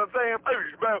 you know what I'm saying? Hey,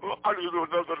 man, I just do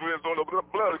nothing on the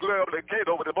blood glare of the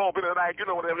kid over the ball, and I,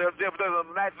 whatever, the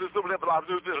night, some of them, I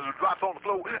just drops on the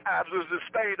floor, I just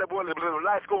stained that boy, the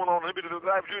lights going on, the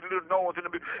lights shooting the noise, and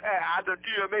I the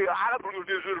DNA, I don't do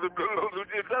this,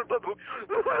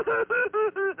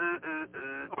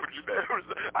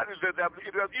 I just said that,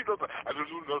 I just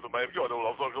do nothing, man. You know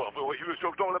what I'm talking about. You was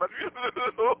talking about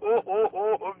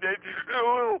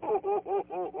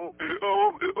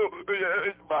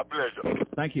it's my pleasure.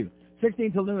 Thank you.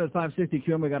 16 till noon at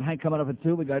 560 QM. We got Hank coming up at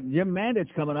 2. We got Jim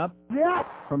Mandich coming up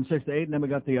from 6 to 8. And then we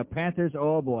got the Panthers.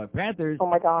 Oh, boy. Panthers oh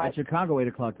my God. At Chicago, 8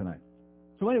 o'clock tonight.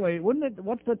 So anyway,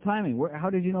 what's the timing? How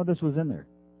did you know this was in there?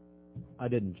 I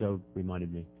didn't. Joe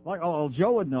reminded me. Like,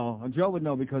 Joe would know. Joe would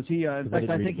know because he, in fact,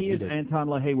 I think he is Anton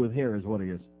LaHaye with hair is what he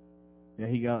is. Yeah,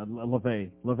 he got LaVey.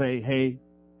 LaVey Hay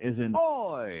is in...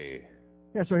 Boy!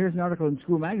 Yeah, so here's an article in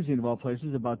Screw Magazine, of all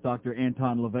places, about Dr.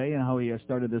 Anton LaVey and how he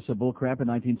started this bull crap in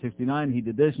 1969. He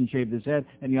did this and shaved his head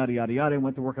and yada, yada, yada, and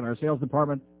went to work in our sales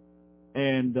department.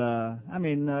 And,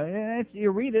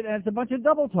 you read it, and it's a bunch of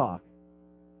double talk.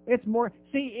 It's more...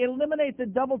 See, eliminate the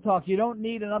double talk. You don't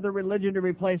need another religion to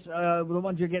replace the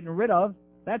ones you're getting rid of.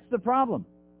 That's the problem.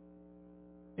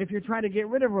 If you're trying to get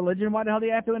rid of religion, why the hell do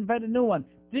you have to invent a new one?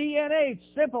 DNH,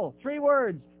 simple, 3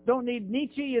 words. Don't need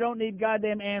Nietzsche, you don't need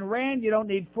goddamn Ayn Rand, you don't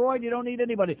need Freud, you don't need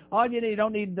anybody. All you need, you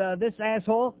don't need this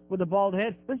asshole with the bald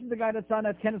head. This is the guy that's on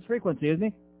that Kenneth's Frequency, isn't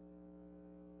he?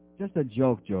 Just a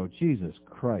joke, Joe. Jesus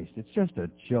Christ. It's just a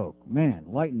joke. Man,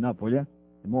 lighten up, will you?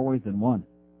 In more ways than one.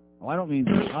 Oh, I don't mean...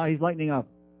 he's lightening up.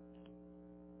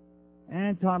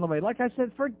 Anton LaVey. Like I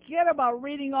said, forget about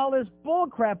reading all this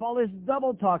bullcrap, all this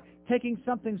double talk, taking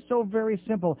something so very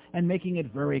simple and making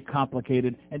it very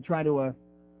complicated and trying to...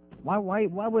 Why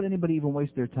would anybody even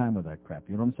waste their time with that crap?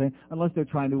 You know what I'm saying? Unless they're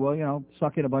trying to,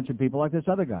 suck in a bunch of people like this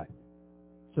other guy.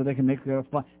 So they can make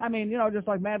fun. I mean, just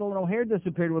like Madeline O'Hare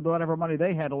disappeared with whatever money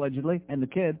they had, allegedly, and the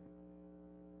kid.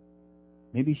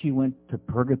 Maybe she went to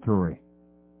purgatory.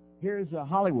 Here's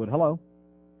Hollywood. Hello.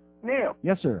 Neil.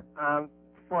 Yes, sir.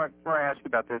 Before I ask you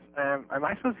about this, am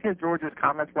I supposed to hear George's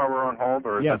comments while we're on hold?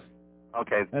 Or yes.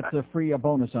 Okay. That's a free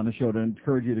bonus on the show to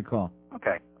encourage you to call.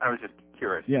 Okay. I was just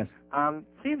curious. Yes.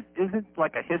 Isn't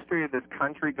like a history of this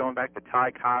country going back to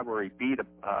Ty Cobb where he beat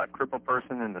a crippled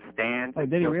person in the stand? Oh,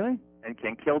 did he really? And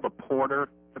killed a porter,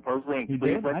 supposably in he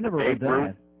Cleveland. Did? I never read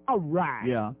that. All right.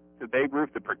 Yeah. To Babe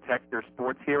Ruth to protect their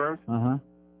sports heroes. Uh-huh.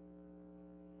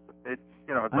 It's, it's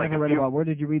I like never read about, where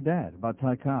did you read that? About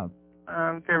Ty Cobb?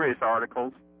 Various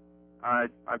articles. My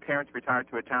parents retired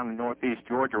to a town in northeast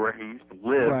Georgia where he used to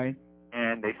live. Right.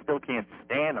 And they still can't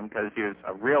stand him because he was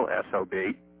a real SOB.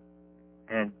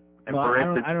 And well, for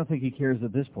instance, I don't think he cares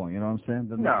at this point. You know what I'm saying?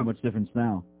 Doesn't make too much difference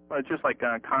now. Well, it's just like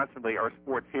constantly our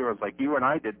sports heroes, like you and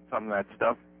I, did some of that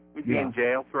stuff. We'd be in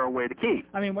jail, throw away the key.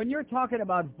 I mean, when you're talking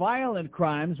about violent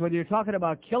crimes, whether you're talking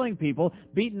about killing people,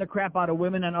 beating the crap out of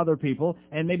women and other people,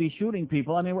 and maybe shooting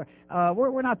people, I mean,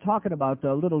 we're not talking about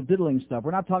little diddling stuff.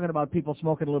 We're not talking about people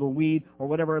smoking a little weed or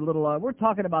whatever. We're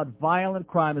talking about violent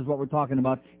crime is what we're talking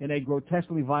about in a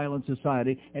grotesquely violent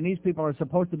society. And these people are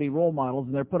supposed to be role models,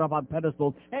 and they're put up on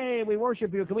pedestals. Hey, we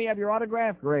worship you. Can we have your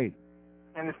autograph? Great.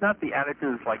 And it's not the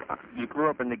attitudes like you grew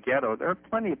up in the ghetto. There are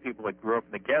plenty of people that grew up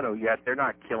in the ghetto, yet they're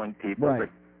not killing people. Right.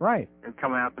 Right. They're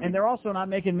coming out to and they're also not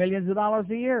making millions of dollars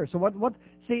a year. So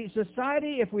see,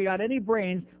 society, if we got any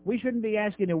brains, we shouldn't be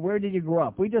asking you, where did you grow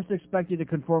up? We just expect you to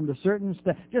conform to certain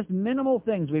just minimal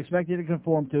things we expect you to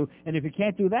conform to. And if you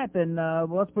can't do that, then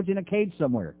let's put you in a cage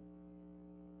somewhere.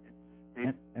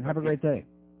 And have a great day.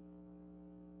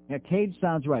 Yeah, cage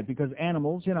sounds right, because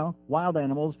animals, wild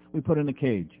animals, we put in a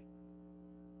cage.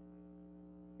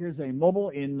 Here's a mobile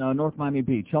in North Miami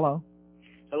Beach. Hello.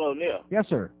 Hello, Neil. Yes,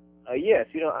 sir. Yes,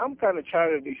 I'm kind of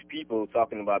tired of these people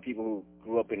talking about people who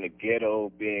grew up in the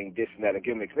ghetto being this and that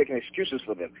and making excuses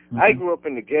for them. Mm-hmm. I grew up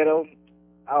in the ghetto.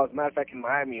 I was, matter of fact, in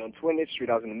Miami on 20th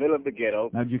Street. I was in the middle of the ghetto.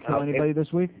 Now, did you kill anybody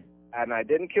this week? And I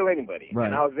didn't kill anybody. Right.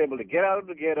 And I was able to get out of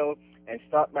the ghetto and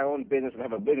start my own business and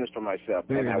have a business for myself.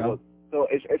 There you go. So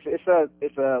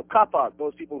it's a cop-out,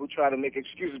 those people who try to make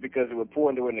excuses because they were poor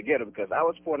and they were in the ghetto. Because I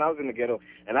was poor and I was in the ghetto,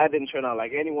 and I didn't turn out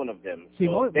like any one of them. See,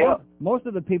 so most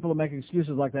of the people who make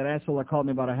excuses like that asshole that called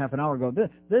me about a half an hour ago,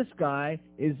 this guy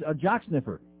is a jock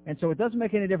sniffer. And so it doesn't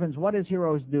make any difference what his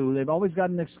heroes do. They've always got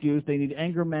an excuse. They need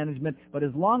anger management. But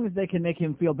as long as they can make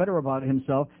him feel better about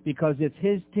himself because it's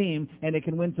his team and they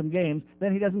can win some games,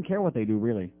 then he doesn't care what they do,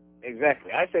 really.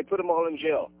 Exactly. I say put them all in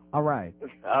jail. All right.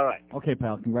 All right. Okay,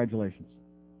 pal. Congratulations.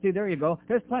 See, there you go.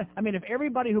 There's plenty. I mean, if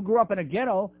everybody who grew up in a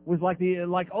ghetto was like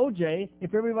OJ,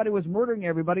 if everybody was murdering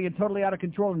everybody and totally out of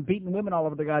control and beating women all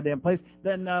over the goddamn place,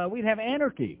 then we'd have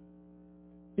anarchy.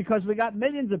 Because we got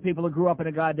millions of people who grew up in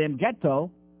a goddamn ghetto.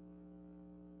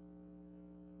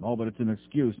 Oh, but it's an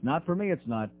excuse. Not for me, it's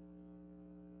not.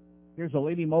 Here's a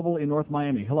lady mobile in North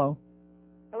Miami. Hello.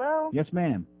 Hello? Yes,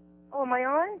 ma'am. Oh, am I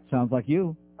on? Sounds like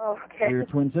you. Oh, okay. Or your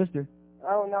twin sister.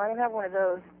 Oh, no, I don't have one of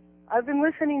those. I've been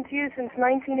listening to you since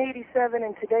 1987,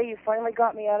 and today you finally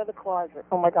got me out of the closet.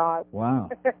 Oh, my God. Wow.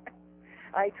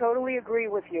 I totally agree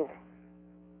with you.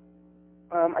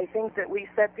 I think that we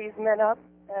set these men up,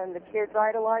 and the kids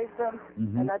idolize them,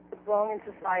 and that's wrong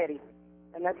in society.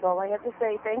 And that's all I have to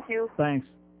say. Thank you. Thanks.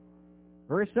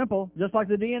 Very simple. Just like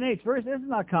the DNH. This is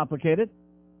not complicated.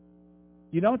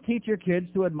 You don't teach your kids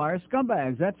to admire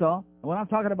scumbags, that's all. And when I'm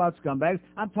talking about scumbags,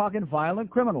 I'm talking violent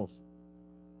criminals.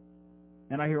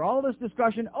 And I hear all this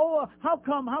discussion, how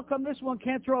come this one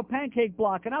can't throw a pancake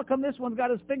block, and how come this one's got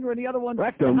his finger in the other one,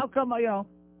 and how come,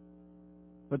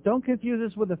 But don't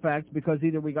confuse us with the facts, because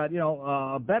either we got,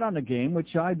 a bet on the game,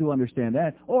 which I do understand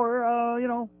that, or,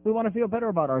 we want to feel better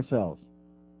about ourselves.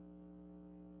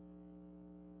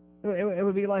 It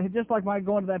would be like just like my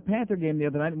going to that Panther game the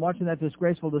other night and watching that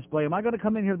disgraceful display. Am I going to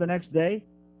come in here the next day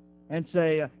and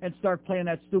say and start playing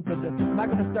that stupid? Am I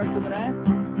going to start doing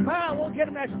that? Well, we'll get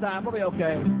him next time. We'll be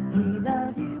okay.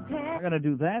 I'm going to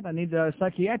do that. I need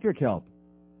psychiatric help.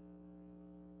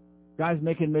 Guys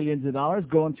making millions of dollars,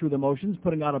 going through the motions,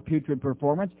 putting out a putrid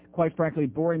performance, quite frankly,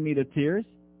 boring me to tears.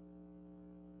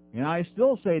 And I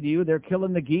still say to you, they're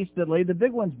killing the geese that laid the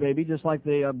big ones, baby, just like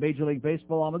the Major League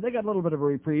Baseball almost. They got a little bit of a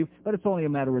reprieve, but it's only a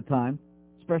matter of time,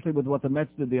 especially with what the Mets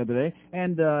did the other day.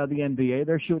 And the NBA,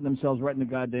 they're shooting themselves right in the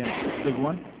goddamn big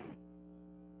one.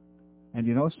 And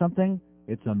you know something?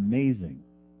 It's amazing.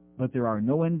 But there are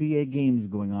no NBA games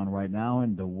going on right now,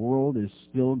 and the world is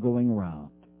still going round.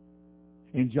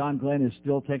 And John Glenn is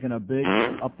still taking a big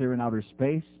up there in outer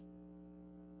space.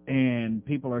 And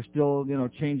people are still,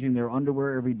 changing their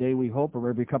underwear every day, we hope, or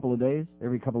every couple of days,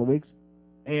 every couple of weeks.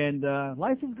 And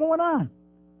life is going on.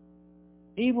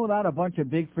 Even without a bunch of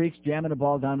big freaks jamming the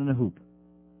ball down in a hoop.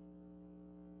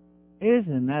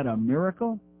 Isn't that a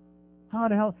miracle? How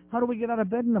do we get out of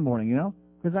bed in the morning,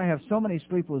 Because I have so many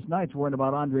sleepless nights worrying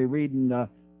about Andre Reed and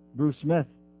Bruce Smith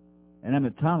and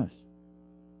Emmett Thomas.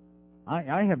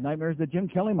 I have nightmares that Jim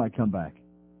Kelly might come back.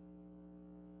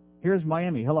 Here's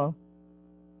Miami. Hello.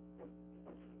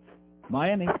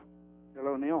 Miami.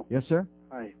 Hello, Neil. Yes, sir.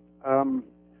 Hi.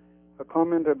 A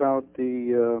comment about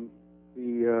the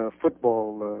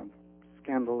football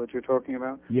scandal that you're talking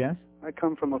about. Yes. I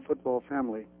come from a football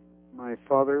family. My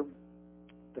father,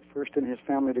 the first in his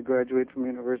family to graduate from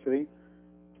university,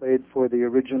 played for the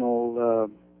original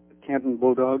Canton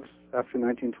Bulldogs after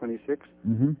 1926.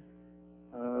 Mm-hmm.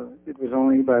 It was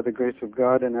only by the grace of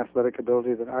God and athletic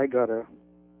ability that I got a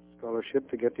scholarship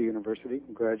to get to university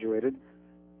and graduated.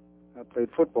 I played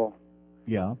football.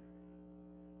 Yeah.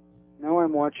 Now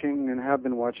I'm watching and have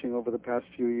been watching over the past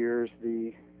few years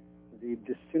the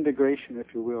disintegration, if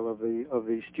you will, of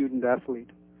the student athlete.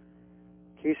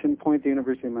 Case in point, the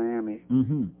University of Miami.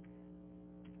 Mm-hmm.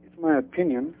 It's my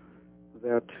opinion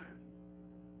that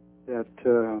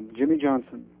Jimmy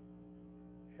Johnson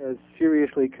has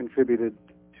seriously contributed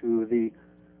to the,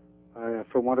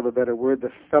 for want of a better word,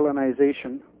 the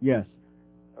felonization. Yes.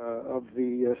 Of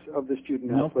the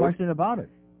student No athlete. question about it.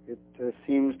 It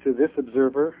seems to this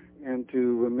observer and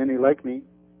to many like me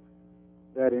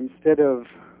that instead of,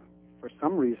 for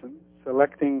some reason,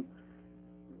 selecting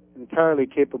entirely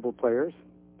capable players,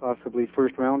 possibly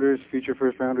first-rounders, future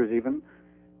first-rounders even,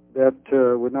 that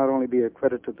would not only be a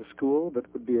credit to the school, but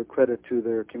would be a credit to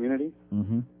their community.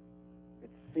 Mm-hmm.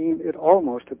 It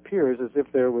almost appears as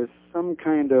if there was some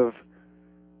kind of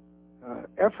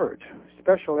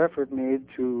special effort made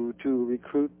to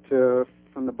recruit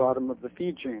from the bottom of the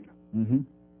feed chain. Mm-hmm.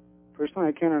 Personally,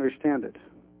 I can't understand it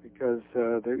because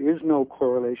there is no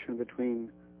correlation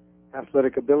between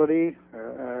athletic ability,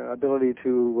 ability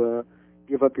to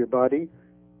give up your body,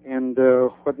 and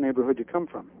what neighborhood you come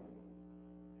from.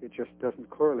 It just doesn't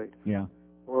correlate. Yeah.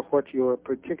 Or what your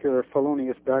particular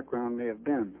felonious background may have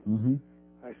been. Mm-hmm.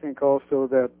 I think also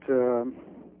that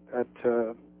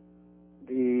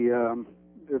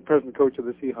the present coach of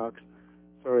the Seahawks,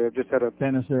 sorry, I've just had a...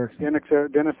 Dennis Erickson.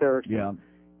 Dennis Erickson. Yeah.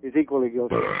 Is equally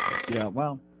guilty. Yeah,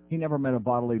 well, he never met a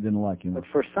bottle he didn't like, you know. But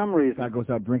for some reason... Guy goes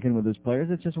out drinking with his players.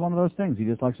 It's just one of those things. He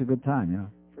just likes a good time, you know.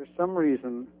 For some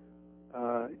reason,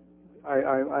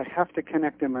 I have to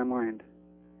connect in my mind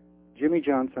Jimmy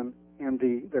Johnson and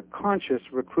the conscious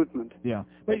recruitment. Yeah,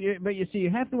 but you see, you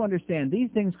have to understand, these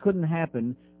things couldn't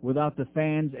happen without the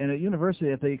fans, and at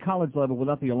university, at the college level,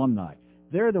 without the alumni.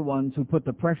 They're the ones who put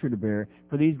the pressure to bear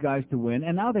for these guys to win,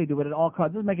 and now they do it at all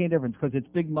costs. It doesn't make any difference because it's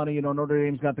big money. You know, Notre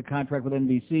Dame's got the contract with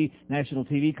NBC, national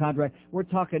TV contract. We're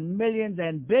talking millions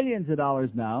and billions of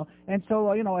dollars now, and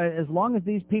so, you know, as long as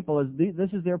these people, this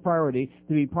is their priority,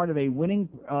 to be part of a winning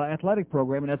athletic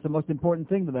program, and that's the most important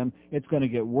thing to them, it's going to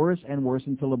get worse and worse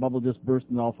until the bubble just bursts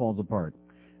and all falls apart.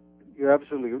 You're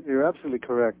absolutely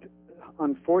correct.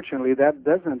 Unfortunately, that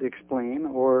doesn't explain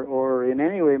or in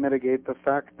any way mitigate the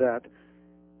fact that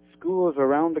schools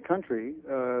around the country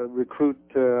recruit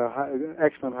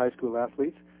excellent high school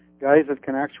athletes, guys that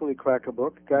can actually crack a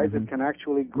book, guys that can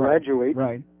actually graduate,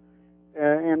 right.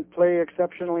 And play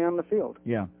exceptionally on the field.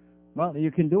 Yeah. Well, you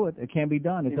can do it. It can be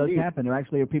done. It Indeed. does happen. There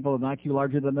actually are people with an IQ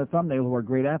larger than their thumbnail who are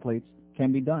great athletes.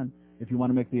 Can be done if you want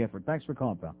to make the effort. Thanks for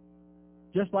calling, pal.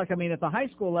 Just like, I mean, at the high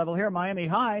school level here, Miami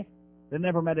High, they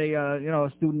never met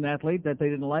a student athlete that they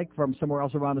didn't like from somewhere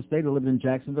else around the state who lived in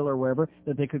Jacksonville or wherever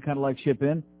that they could kind of like ship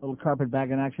in. A little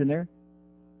carpetbagging action there.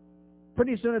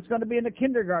 Pretty soon it's going to be in the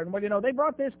kindergarten. Well, you know, they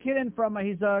brought this kid in from,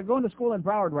 he's going to school in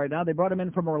Broward right now. They brought him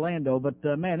in from Orlando, but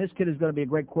man, this kid is going to be a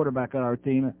great quarterback on our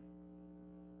team.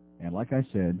 And like I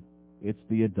said, it's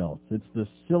the adults. It's the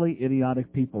silly,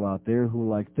 idiotic people out there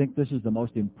who think this is the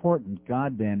most important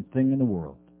goddamn thing in the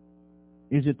world.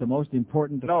 Is it the most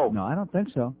important? No, I don't think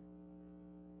so.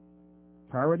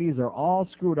 Priorities are all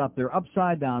screwed up. They're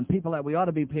upside down. People that we ought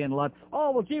to be paying a lot.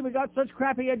 Oh, well, gee, we got such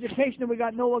crappy education and we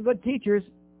got no good teachers.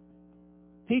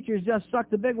 Teachers just suck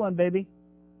the big one, baby.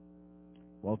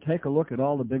 Well, take a look at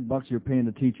all the big bucks you're paying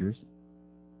the teachers.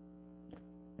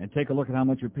 And take a look at how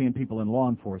much you're paying people in law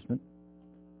enforcement.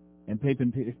 And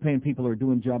paying people who are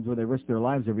doing jobs where they risk their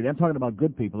lives every day. I'm talking about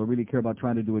good people who really care about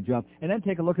trying to do a job. And then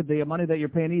take a look at the money that you're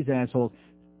paying these assholes.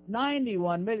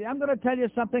 91 million. I'm going to tell you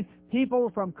something.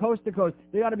 People from coast to coast,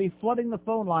 they ought to be flooding the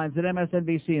phone lines at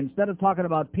MSNBC. Instead of talking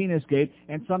about Penisgate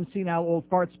and some senile old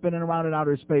fart spinning around in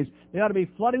outer space, they ought to be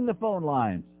flooding the phone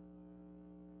lines,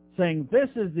 saying this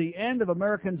is the end of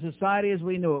American society as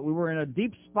we knew it. We were in a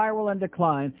deep spiral and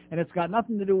decline, and it's got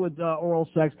nothing to do with oral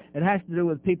sex. It has to do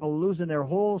with people losing their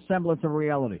whole semblance of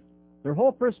reality, their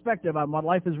whole perspective on what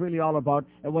life is really all about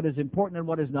and what is important and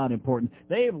what is not important.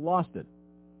 They've lost it.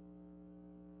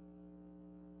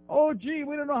 Oh, gee,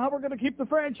 we don't know how we're going to keep the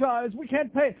franchise. We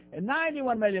can't pay. And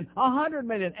 91 million, 100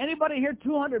 million, anybody here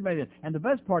 200 million. And the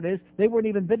best part is they weren't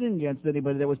even bidding against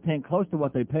anybody that was paying close to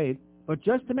what they paid. But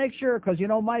just to make sure, because, you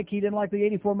know, Mike, he didn't like the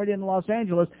 84 million in Los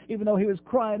Angeles, even though he was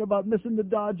crying about missing the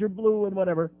Dodger blue and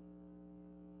whatever.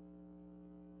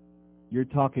 You're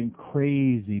talking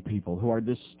crazy people who are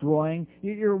destroying.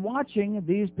 You're watching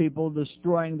these people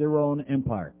destroying their own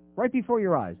empire. Right before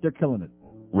your eyes. They're killing it.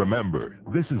 Remember,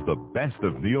 this is the best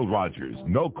of Neil Rogers.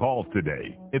 No calls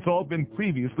today. It's all been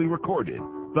previously recorded.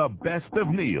 The best of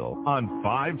Neil on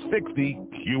 560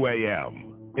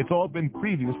 QAM. It's all been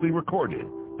previously recorded.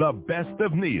 The best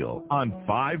of Neil on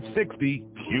 560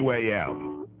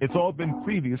 QAM. It's all been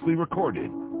previously recorded.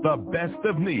 The Best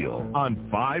of Neil on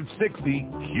 560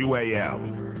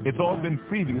 QAM. It's all been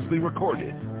previously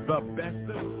recorded. The Best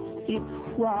of... It's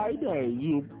Friday,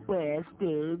 you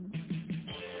bastard.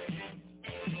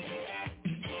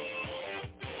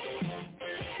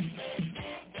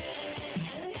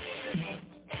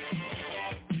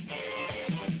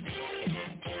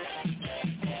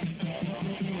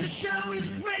 The show is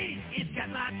great. It's got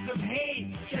lots of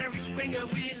hate. Jerry Springer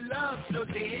we love so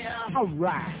dear. All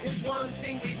right. There's one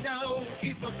thing we know.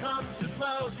 People come to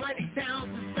blows. Mighty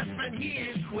Townsend's best friend, he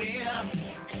is queer.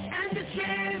 And the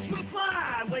chairs will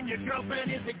fly when your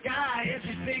girlfriend is a guy. If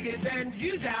she's bigger than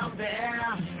you down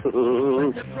there.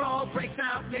 When the brawl breaks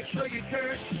out, make sure you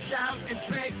curse, shout, and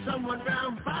drag someone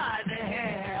round by the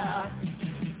hair.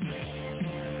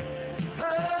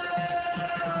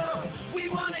 Oh, we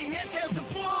want to hit there's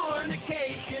a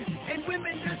fornication, and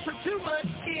women just for too much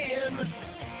skin.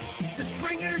 The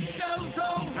Springer Show's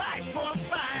alright for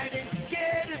fighting.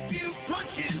 Get a few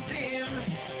punches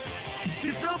in.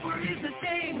 This over is a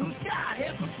dame who's got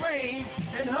half a brain,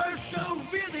 and her show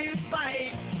really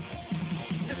bites.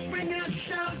 The Springer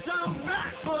Show's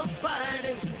alright for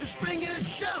fighting. The Springer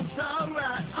Show's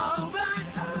alright,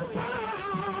 alright,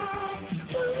 alright.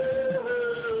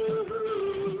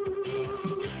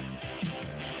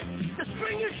 The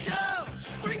Springer Show,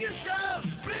 Springer Show,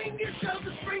 Springer Show,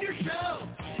 the Springer Show,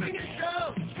 Springer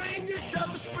Show, Springer Show,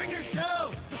 the Springer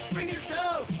Show, the Springer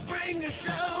Show, Springer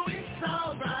Show, it's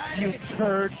alright. You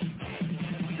turd.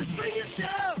 The Springer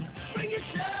Show, Springer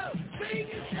Show,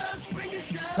 Springer Show, Springer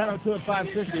Show. 10:02 at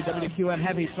 560 WQM.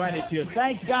 Happy Friday to you.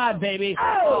 Thank God, baby.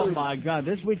 Oh, my God.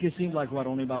 This week it seemed like, what,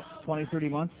 only about 20, 30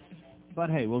 months? But,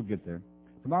 hey, we'll get there.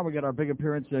 Tomorrow we got our big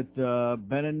appearance at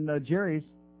Ben and Jerry's.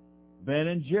 Ben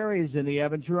and Jerry's in the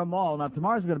Aventura Mall. Now,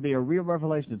 tomorrow's going to be a real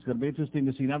revelation. It's going to be interesting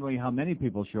to see not only how many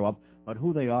people show up, but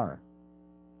who they are.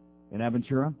 In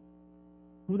Aventura?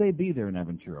 Who they be there in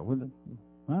Aventura?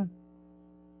 Huh?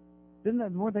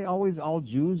 Weren't they always all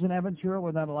Jews in Aventura?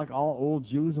 Were that like all old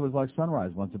Jews? It was like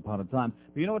Sunrise once upon a time.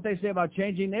 But you know what they say about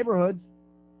changing neighborhoods?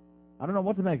 I don't know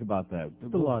what to make about that.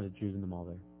 There's a lot of Jews in the mall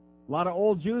there. A lot of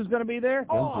old Jews going to be there?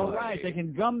 Oh, all right. They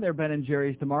can gum their Ben and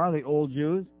Jerry's tomorrow, the old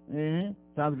Jews.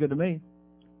 Sounds good to me.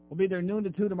 We'll be there noon to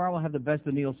 2 tomorrow. We'll have the Best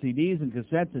of Neil CDs and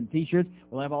cassettes and T-shirts.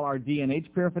 We'll have all our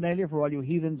D&H paraphernalia for all you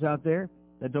heathens out there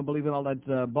that don't believe in all that,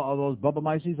 all those Bubba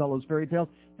Mices, all those fairy tales.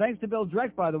 Thanks to Bill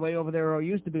Dreck, by the way, over there who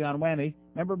used to be on Whammy.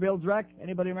 Remember Bill Dreck?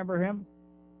 Anybody remember him?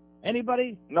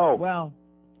 Anybody? No. Well,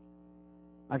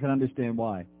 I can understand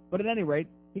why. But at any rate,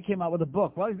 he came out with a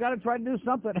book. Well, he's got to try to do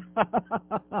something.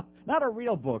 Not a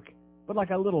real book, but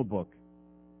like a little book.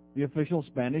 The official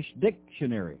Spanish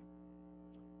dictionary.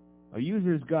 A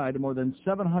user's guide to more than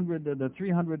 700 to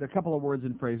 300, a couple of words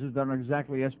and phrases that aren't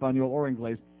exactly Espanol or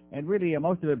Inglés. And really,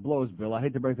 most of it blows, Bill. I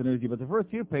hate to break the news to you, but the first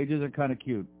few pages are kind of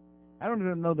cute. I don't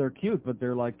even know they're cute, but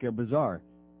they're like bizarre.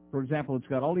 For example, it's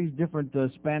got all these different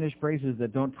Spanish phrases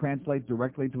that don't translate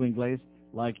directly to Inglés,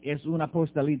 like es una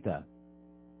postalita,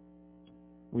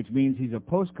 which means he's a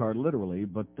postcard, literally,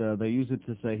 but they use it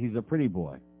to say he's a pretty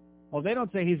boy. Oh, they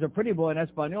don't say he's a pretty boy in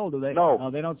Espanol, do they? No. No,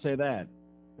 they don't say that.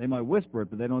 They might whisper it,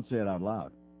 but they don't say it out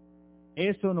loud.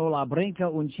 Eso no la brinca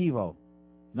un chivo.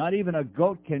 Not even a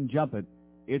goat can jump it.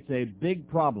 It's a big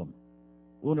problem.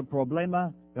 Un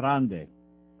problema grande.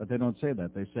 But they don't say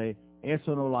that. They say,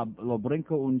 eso no lo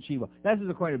brinco un chivo. This is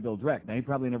according to Bill Dreck. Now, he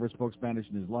probably never spoke Spanish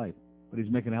in his life, but he's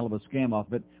making a hell of a scam off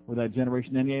of it with that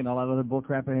Generation NA and all that other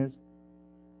bullcrap of his.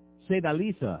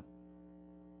 Sedaliza,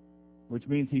 which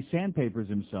means he sandpapers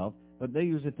himself, but they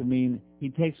use it to mean he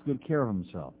takes good care of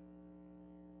himself.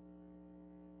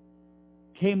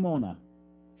 Kemona,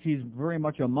 she's very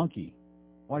much a monkey.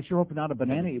 Well, I sure hope not a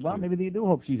banana. Well, maybe they do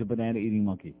hope she's a banana-eating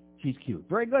monkey. She's cute.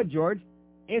 Very good, George.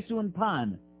 Es un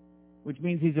pan, which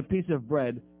means he's a piece of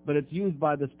bread, but it's used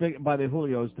by the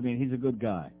Julios to mean he's a good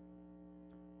guy.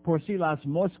 Por si las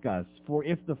moscas, for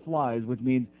if the flies, which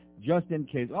means just in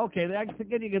case. Okay, I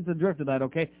get you get the drift of that,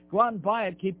 okay? Go out and buy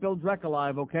it. Keep Bill Dreck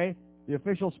alive, okay? The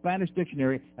official Spanish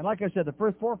dictionary. And like I said, the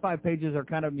first 4 or 5 pages are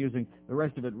kind of amusing. The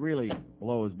rest of it really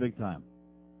blows big time.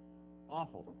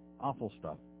 Awful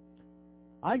stuff.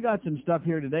 I got some stuff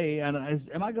here today, and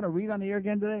am I going to read on the air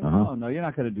again today? Oh, no, you're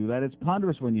not going to do that. It's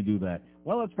ponderous when you do that.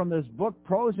 Well, it's from this book,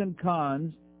 Pros and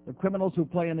Cons, The Criminals Who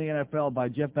Play in the NFL by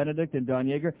Jeff Benedict and Don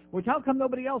Yeager, which how come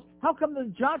nobody else, how come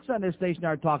the jocks on this station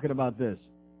aren't talking about this?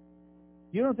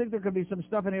 You don't think there could be some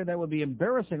stuff in here that would be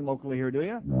embarrassing locally here, do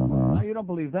you? No, you don't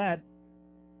believe that.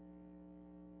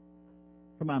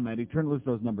 Come on, Maddie, turn loose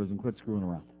those numbers and quit screwing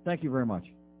around. Thank you very much.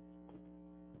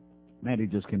 Maddie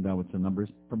just came down with some numbers,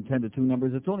 from 10 to 2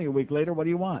 numbers. It's only a week later. What do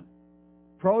you want?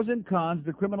 Pros and Cons,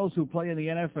 the criminals who play in the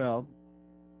NFL.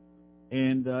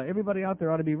 And everybody out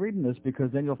there ought to be reading this,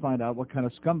 because then you'll find out what kind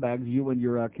of scumbags you and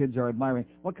your kids are admiring,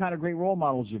 what kind of great role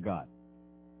models you got.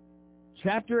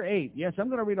 Chapter 8. Yes, I'm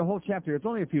going to read a whole chapter. It's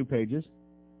only a few pages.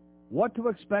 What to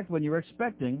expect when you're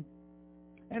expecting.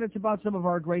 And it's about some of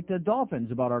our great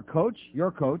Dolphins, about our coach,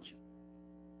 your coach,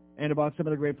 and about some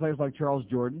of the great players like Charles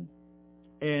Jordan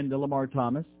and Lamar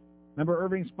Thomas. Remember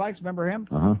Irving Spikes? Remember him?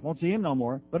 Won't see him no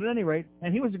more. But at any rate,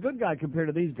 and he was a good guy compared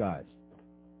to these guys.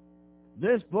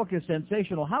 This book is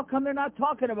sensational. How come they're not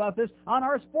talking about this on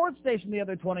our sports station the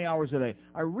other 20 hours a day?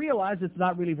 I realize it's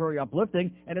not really very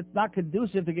uplifting, and it's not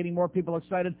conducive to getting more people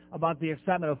excited about the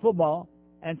excitement of football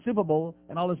and Super Bowl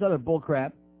and all this other bull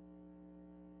crap.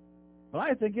 But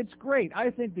I think it's great. I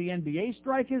think the NBA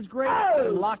strike is great.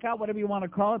 Lockout, whatever you want to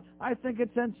call it. I think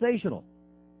it's sensational.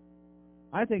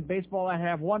 I think baseball, I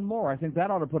have one more. I think that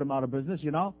ought to put them out of business,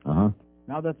 you know?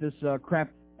 Now that this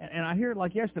crap... And I hear it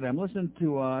like yesterday. I'm listening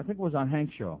to, I think it was on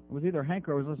Hank's show. It was either Hank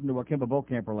or I was listening to Kimba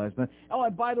Bokamper last night. Oh,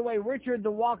 and by the way, Richard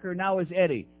the Walker now is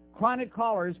Eddie. Chronic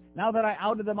callers, now that I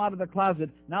outed them out of the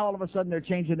closet, now all of a sudden they're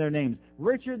changing their names.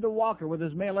 Richard the Walker with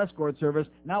his mail escort service,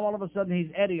 now all of a sudden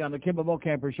he's Eddie on the Kimba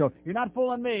Bokamper show. You're not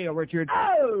fooling me, Richard.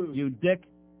 You dick.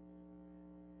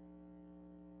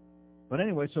 But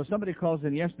anyway, so somebody calls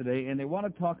in yesterday, and they want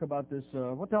to talk about this,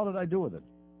 what the hell did I do with it?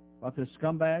 About this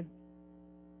scumbag?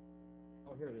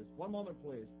 Oh, here it is. One moment,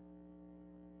 please.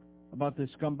 About this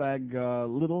scumbag,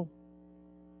 Little.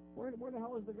 Where the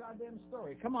hell is the goddamn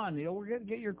story? Come on, Neil. We're going to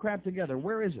get your crap together.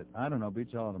 Where is it? I don't know.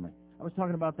 Beats all out of me. I was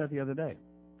talking about that the other day.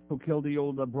 Who killed the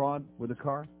old broad with a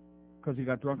car because he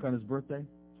got drunk on his birthday?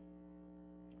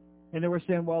 And they were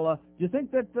saying, well, do you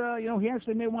think that, he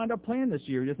actually may wind up playing this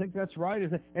year? Do you think that's right?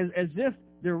 As if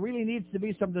there really needs to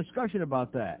be some discussion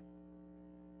about that.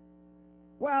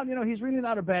 Well, he's really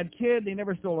not a bad kid. He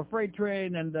never stole a freight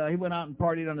train, and he went out and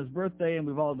partied on his birthday, and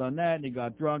we've all done that, and he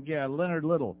got drunk. Yeah, Leonard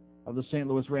Little of the St.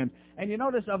 Louis Rams. And you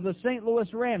notice, of the St.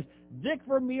 Louis Rams, Dick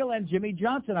Vermeil and Jimmy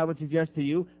Johnson, I would suggest to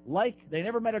you, they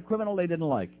never met a criminal they didn't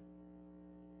like.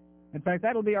 In fact,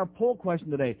 that'll be our poll question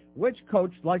today. Which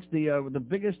coach likes the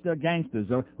biggest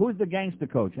gangsters? Or who's the gangster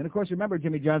coach? And, of course, remember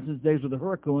Jimmy Johnson's days with the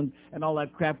Hurricanes and all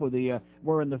that crap with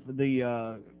wearing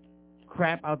the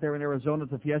crap out there in Arizona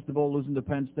at the Fiesta Bowl, losing to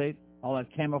Penn State. All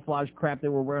that camouflage crap they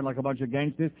were wearing like a bunch of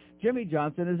gangsters. Jimmy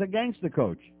Johnson is a gangster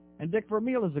coach. And Dick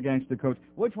Vermeil is a gangster coach.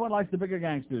 Which one likes the bigger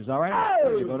gangsters, all right?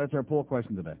 There you go. That's our poll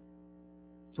question today.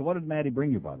 So what did Maddie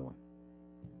bring you, by the way?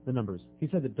 The numbers. He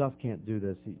said that Duff can't do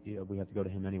this. We have to go to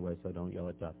him anyway, so don't yell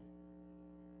at Duff.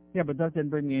 Yeah, but Duff didn't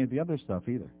bring me any of the other stuff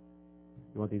either.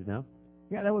 You want these now?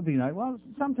 Yeah, that would be nice. Well,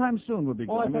 sometime soon would be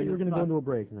good. Oh, I thought you were going to go into a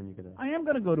break, and then you could... I am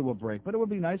going to go to a break, but it would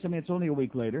be nice. I mean, it's only a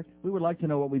week later. We would like to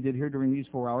know what we did here during these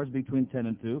 4 hours between 10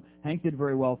 and 2. Hank did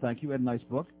very well, thank you. Had a nice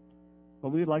book. But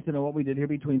we would like to know what we did here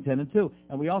between 10 and 2.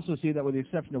 And we also see that with the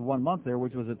exception of 1 month there,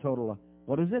 which was a total of...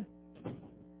 What is it?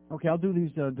 Okay, I'll do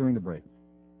these during the break.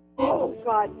 Oh,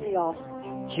 God, Neil.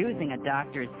 Choosing a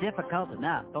doctor is difficult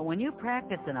enough, but when you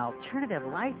practice an alternative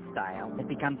lifestyle, it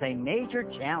becomes a major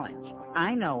challenge.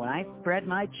 I know when I spread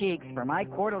my cheeks for my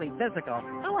quarterly physical,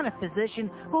 I want a physician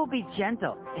who will be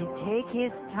gentle and take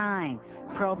his time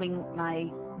probing my,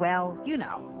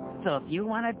 So if you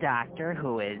want a doctor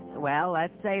who is,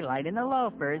 let's say light in the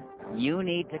loafers, you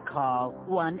need to call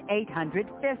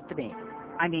 1-800-FIST-ME.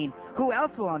 I mean, who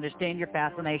else will understand your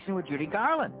fascination with Judy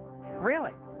Garland?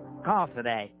 Really? Call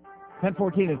today.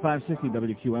 10:14 at 560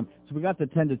 WQM. So we got the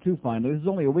 10 to 2 finally. This is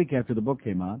only a week after the book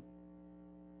came out.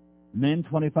 Men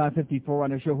 2554 on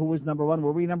the show. Who was number one?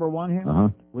 Were we number one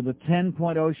here? With a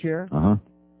 10.0 share.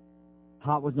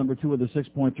 Hot was number 2 with a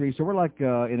 6.3. So we're like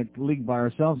in a league by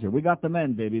ourselves here. We got the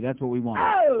men, baby. That's what we want.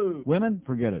 Oh! Women,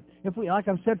 forget it. If we, like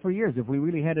I've said for years, if we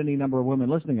really had any number of women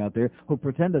listening out there who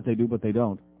pretend that they do but they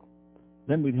don't,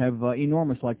 then we'd have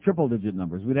enormous, like triple-digit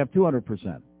numbers. We'd have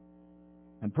 200%.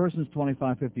 And persons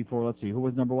 2554, let's see, who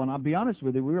was number one? I'll be honest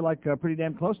with you, we were like pretty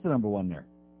damn close to number one there.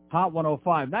 Hot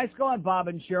 105. Nice going, Bob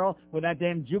and Cheryl, with that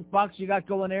damn jukebox you got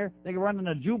going there. They can run in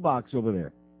a jukebox over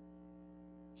there.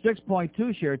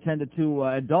 6.2 share, 10 to 2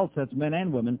 adults, that's men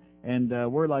and women, and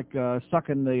we're like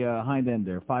sucking the hind end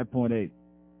there, 5.8.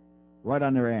 Right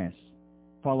on their ass.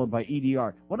 Followed by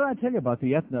EDR. What did I tell you about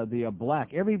the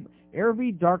black?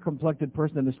 Every dark-complected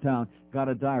person in this town got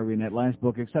a diary in that last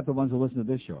book, except the ones who listen to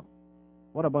this show.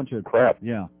 What a bunch of crap.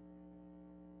 Yeah.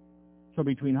 So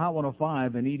between Hot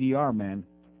 105 and EDR, man,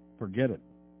 forget it.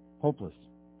 Hopeless.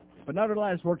 But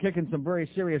nevertheless, we're kicking some very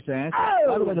serious ass. Oh!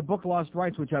 By the way, the book Lost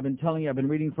Rights, which I've been telling you, I've been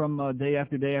reading from day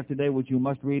after day after day, which you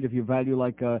must read if you value,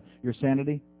 your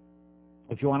sanity.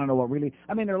 If you want to know what really...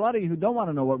 I mean, there are a lot of you who don't want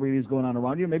to know what really is going on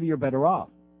around you. Maybe you're better off.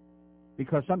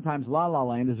 Because sometimes La La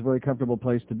Land is a very comfortable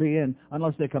place to be in,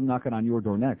 unless they come knocking on your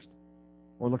door next.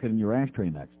 Or looking in your ashtray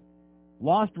next.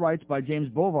 Lost Rights by James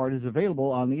Bovard is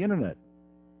available on the Internet.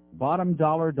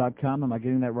 BottomDollar.com, am I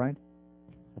getting that right?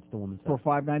 That's the one. For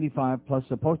 $5.95 plus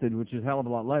postage, which is a hell of a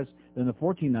lot less than the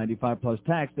 $14.95 plus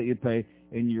tax that you'd pay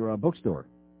in your bookstore.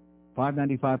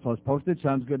 $5.95 plus postage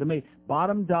sounds good to me.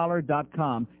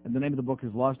 BottomDollar.com, and the name of the book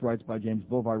is Lost Rights by James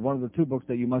Bovard, one of the 2 books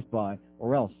that you must buy,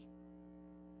 or else.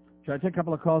 Should I take a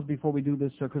couple of calls before we do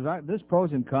this? Because this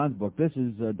pros and cons book, this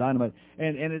is dynamite.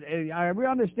 And I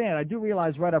understand, I do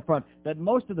realize right up front that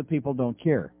most of the people don't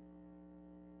care.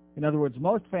 In other words,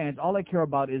 most fans, all they care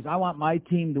about is, I want my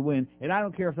team to win, and I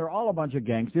don't care if they're all a bunch of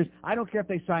gangsters. I don't care if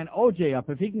they sign O.J. up.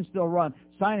 If he can still run,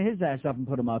 sign his ass up and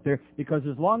put him out there, because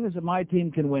as long as my team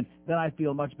can win, then I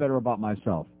feel much better about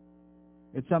myself.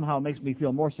 It somehow makes me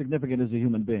feel more significant as a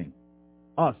human being.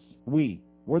 Us, we,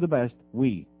 we're the best,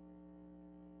 we.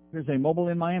 Here's a mobile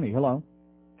in Miami. Hello.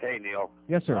 Hey, Neil.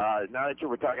 Yes, sir. Now that you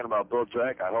were talking about Bill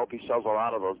Drake, I hope he sells a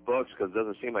lot of those books because it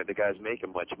doesn't seem like the guy's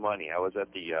making much money. I was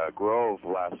at the Grove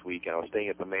last week, and I was staying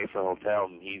at the Mayfair Hotel,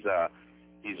 and he's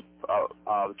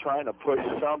trying to push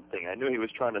something. I knew he was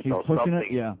trying to sell something.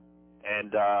 It, yeah.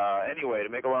 And anyway, to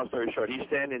make a long story short, he's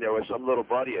standing there with some little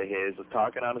buddy of his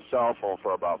talking on a cell phone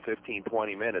for about 15,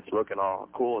 20 minutes, looking all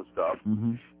cool and stuff.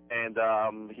 Mm-hmm.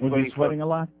 And he's was he sweating a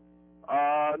lot?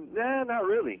 Nah, not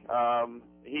really.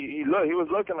 He was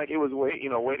looking like he was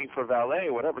waiting for valet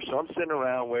or whatever. So I'm sitting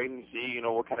around waiting to see,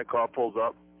 what kind of car pulls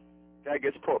up. Guy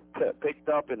gets picked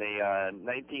up in a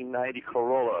 1990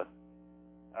 Corolla.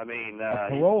 I mean, a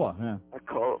Corolla, yeah. A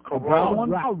Corolla. A brown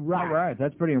one? All right,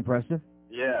 that's pretty impressive.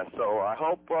 Yeah, so I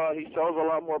hope he sells a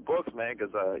lot more books, man,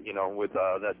 because with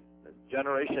that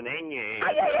Generation Amy.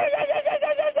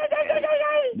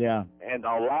 Yeah. And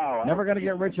Out Loud. Never going to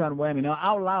get rich on whammy. Now,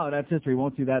 Out Loud, that's history.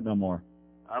 Won't see that no more.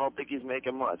 I don't think he's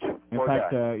making much. In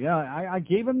fact, I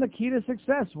gave him the key to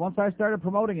success once I started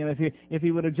promoting him. If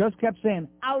he would have just kept saying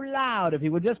Out Loud, if he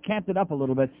would just camped it up a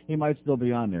little bit, he might still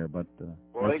be on there. But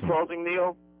well, in closing,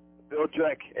 Neil, Bill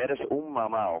Drake, eres un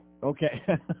mamao. Okay.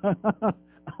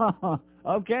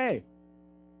 Okay.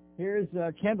 Here's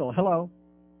Kendall. Hello.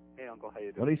 Hey, Uncle, how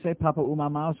you doing? What do you say, Papa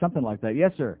Umamao? Something like that.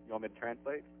 Yes, sir. You want me to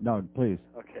translate? No, please.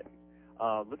 Okay.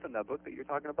 Listen, that book that you're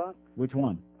talking about? Which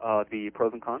one? The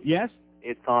Pros and Cons? Yes.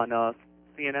 It's on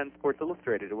CNN Sports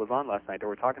Illustrated. It was on last night. They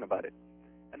were talking about it.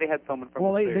 And they had someone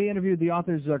from they interviewed the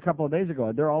authors a couple of days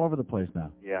ago. They're all over the place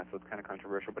now. Yeah, so it's kind of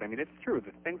controversial. But, I mean, it's true.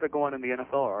 The things that go on in the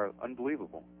NFL are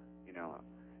unbelievable.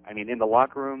 I mean, in the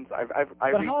locker rooms,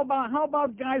 how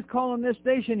about guys calling this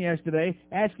station yesterday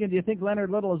asking, do you think Leonard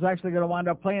Little is actually going to wind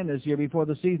up playing this year before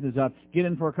the season is up? Get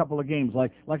in for a couple of games,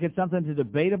 like it's something to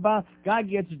debate about. Guy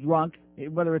gets drunk,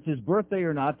 whether it's his birthday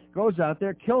or not, goes out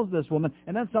there, kills this woman,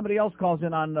 and then somebody else calls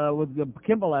in on with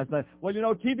Kimball last night. Well,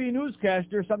 TV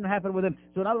newscaster, something happened with him.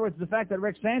 So in other words, the fact that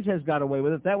Rick Sanchez got away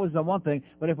with it, that was the one thing.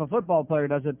 But if a football player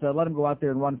does it, let him go out there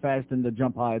and run fast and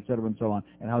jump high, et cetera, and so on.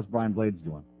 And how's Brian Blades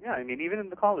doing? Yeah, I mean, even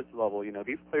in the college level,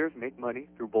 these players make money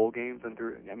through bowl games and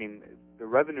through, the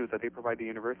revenues that they provide to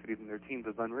universities and their teams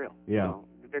is unreal. Yeah.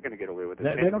 They're going to get away with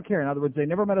it. They don't care. In other words, they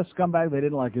never met a scumbag they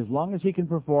didn't like. As long as he can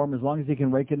perform, as long as he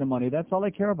can rake in the money, that's all they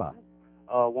care about.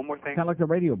 One more thing. Kind of like the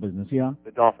radio business, yeah?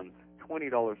 The Dolphins, $20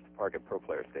 to park at Pro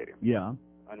Player Stadium. Yeah.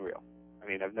 Unreal. I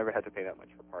mean, I've never had to pay that much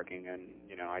for parking, and,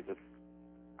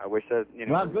 I wish that,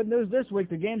 Well, good news this week.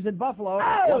 The game's in Buffalo.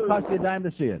 It'll cost you a dime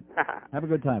to see it. Have a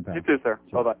good time, Pat. You too, sir.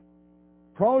 Bye-bye.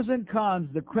 Pros and Cons,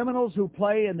 The Criminals Who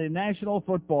Play in the National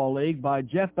Football League by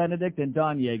Jeff Benedict and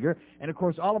Don Yeager. And, of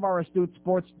course, all of our astute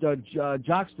sports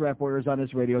jockstrap wearers on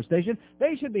this radio station,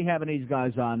 they should be having these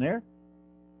guys on there.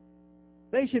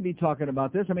 They should be talking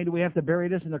about this. I mean, do we have to bury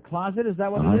this in the closet? Is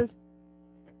that what it is?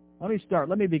 Let me start.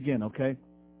 Let me begin, okay?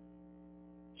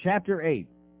 Chapter 8.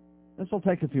 This will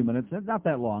take a few minutes. It's not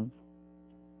that long.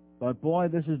 But, boy,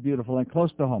 this is beautiful and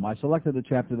close to home. I selected the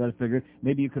chapter that I figured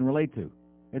maybe you can relate to.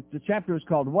 The chapter is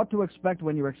called What to Expect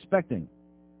When You're Expecting.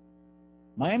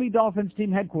 Miami Dolphins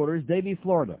team headquarters, Davie,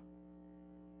 Florida.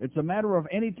 It's a matter of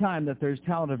any time that there's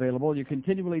talent available. You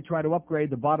continually try to upgrade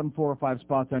the bottom 4 or 5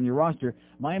 spots on your roster.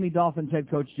 Miami Dolphins head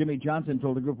coach Jimmy Johnson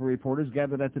told a group of reporters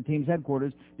gathered at the team's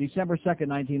headquarters December 2nd,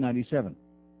 1997.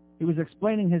 He was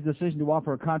explaining his decision to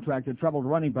offer a contract to troubled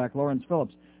running back Lawrence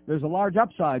Phillips. There's a large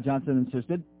upside, Johnson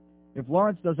insisted. If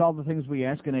Lawrence does all the things we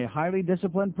ask in a highly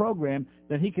disciplined program,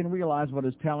 then he can realize what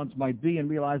his talents might be and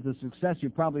realize the success you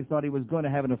probably thought he was going to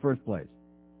have in the first place.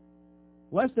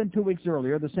 Less than 2 weeks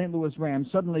earlier, the St. Louis Rams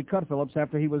suddenly cut Phillips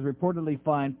after he was reportedly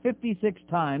fined 56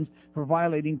 times for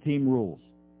violating team rules.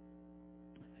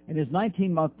 In his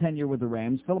 19-month tenure with the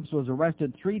Rams, Phillips was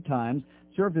arrested 3 times,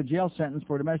 served a jail sentence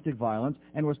for domestic violence,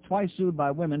 and was twice sued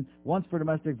by women, once for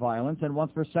domestic violence and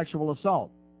once for sexual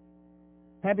assault.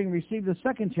 Having received a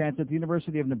second chance at the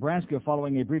University of Nebraska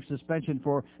following a brief suspension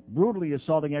for brutally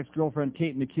assaulting ex-girlfriend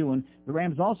Kate McEwen, the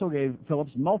Rams also gave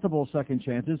Phillips multiple second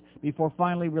chances before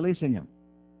finally releasing him.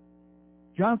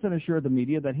 Johnson assured the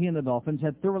media that he and the Dolphins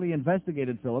had thoroughly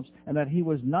investigated Phillips and that he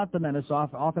was not the menace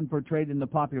often portrayed in the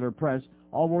popular press,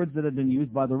 all words that had been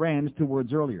used by the Rams 2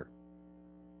 words earlier.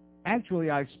 Actually,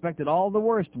 I expected all the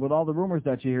worst with all the rumors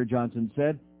that you hear, Johnson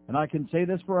said, and I can say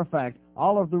this for a fact,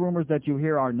 all of the rumors that you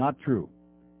hear are not true.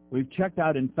 We've checked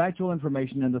out factual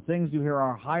information, and the things you hear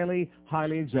are highly,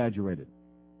 highly exaggerated.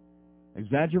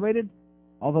 Exaggerated?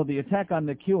 Although the attack on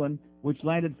McEwen, which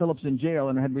landed Phillips in jail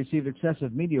and had received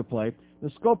excessive media play, the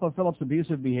scope of Phillips'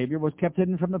 abusive behavior was kept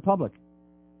hidden from the public.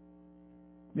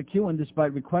 McEwen,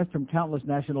 despite requests from countless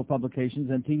national publications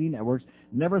and TV networks,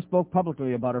 never spoke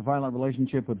publicly about her violent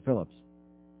relationship with Phillips.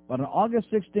 But on August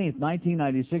 16,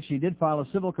 1996, she did file a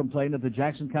civil complaint at the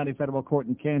Jackson County Federal Court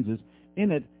in Kansas.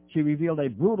 In it, she revealed a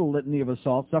brutal litany of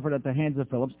assaults suffered at the hands of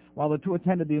Phillips while the two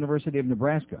attended the University of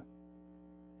Nebraska.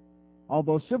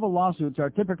 Although civil lawsuits are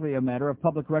typically a matter of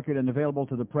public record and available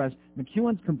to the press,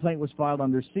 McEwen's complaint was filed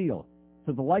under seal.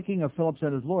 To the liking of Phillips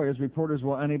and his lawyers, reporters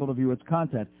were unable to view its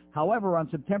content. However, on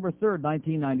September 3,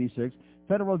 1996,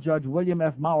 federal judge William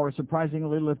F. Maurer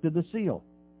surprisingly lifted the seal.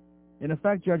 In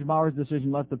effect, Judge Maurer's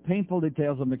decision left the painful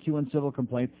details of McEwen's civil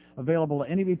complaint available to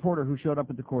any reporter who showed up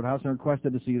at the courthouse and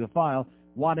requested to see the file.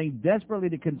 Wanting desperately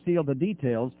to conceal the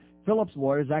details, Phillips'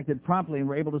 lawyers acted promptly and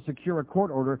were able to secure a court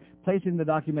order, placing the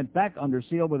document back under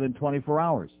seal within 24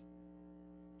 hours.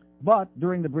 But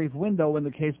during the brief window when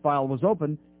the case file was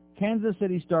open, Kansas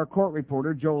City Star court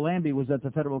reporter Joe Lambie was at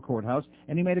the federal courthouse,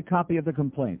 and he made a copy of the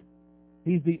complaint.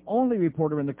 He's the only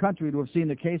reporter in the country to have seen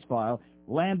the case file.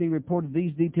 Lambie reported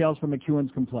these details from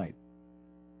McEwen's complaint.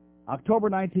 October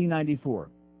 1994.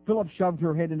 Phillips shoved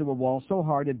her head into a wall so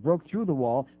hard it broke through the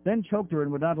wall, then choked her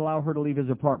and would not allow her to leave his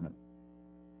apartment.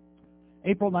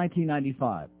 April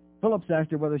 1995. Phillips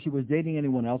asked her whether she was dating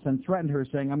anyone else and threatened her,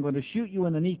 saying, "I'm going to shoot you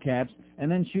in the kneecaps and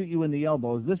then shoot you in the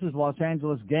elbows. This is Los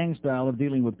Angeles gang style of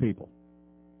dealing with people."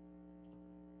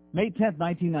 May 10,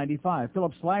 1995,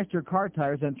 Phillips slashed her car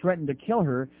tires and threatened to kill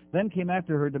her, then came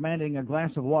after her demanding a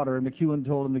glass of water, and McEwen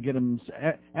told him to get him,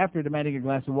 after demanding a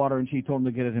glass of water, and she told him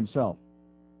to get it himself.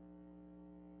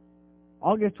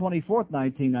 August 24,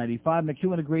 1995,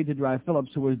 McEwen agreed to drive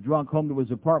Phillips, who was drunk, home to his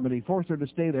apartment. He forced her to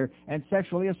stay there and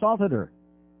sexually assaulted her.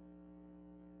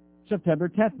 September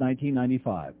 10,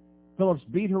 1995. Phillips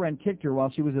beat her and kicked her while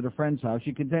she was at a friend's house.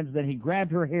 She contends that he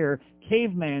grabbed her hair,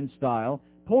 caveman style,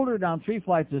 pulled her down 3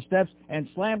 flights of steps, and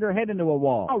slammed her head into a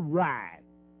wall. All right.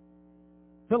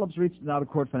 Phillips reached an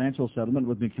out-of-court financial settlement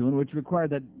with McEwen, which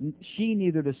required that she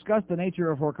neither discuss the nature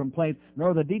of her complaint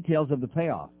nor the details of the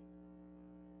payoff.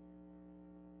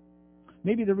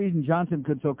 Maybe the reason Johnson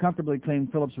could so comfortably claim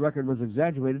Phillips' record was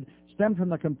exaggerated stemmed from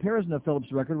the comparison of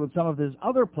Phillips' record with some of his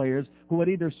other players who had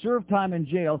either served time in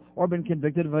jail or been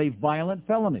convicted of a violent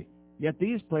felony. Yet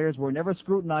these players were never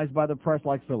scrutinized by the press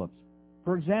like Phillips.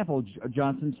 For example,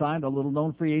 Johnson signed a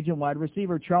little-known free agent wide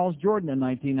receiver, Charles Jordan, in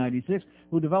 1996,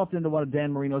 who developed into one of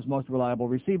Dan Marino's most reliable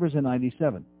receivers in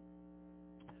 97.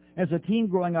 As a teen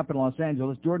growing up in Los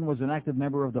Angeles, Jordan was an active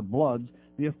member of the Bloods.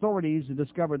 The authorities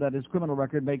discovered that his criminal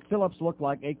record made Phillips look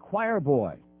like a choir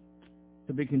boy.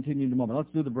 To be continued in a moment.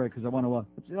 Let's do the break because I want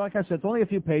to, like I said, it's only a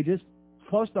few pages,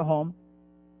 close to home.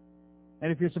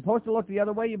 And if you're supposed to look the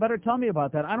other way, you better tell me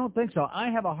about that. I don't think so.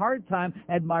 I have a hard time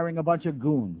admiring a bunch of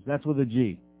goons. That's with a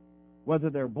G.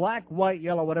 Whether they're black, white,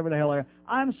 yellow, whatever the hell they are.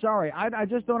 I'm sorry. I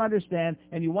just don't understand.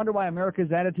 And you wonder why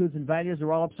America's attitudes and values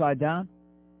are all upside down?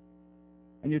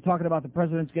 And you're talking about the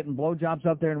presidents getting blowjobs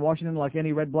up there in Washington like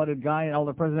any red-blooded guy and all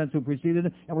the presidents who preceded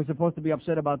him, and we're supposed to be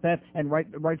upset about that and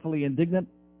rightfully indignant?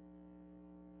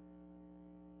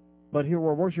 But here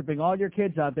we're worshiping all your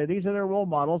kids out there. These are their role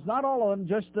models. Not all of them,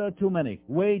 just too many.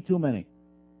 Way too many.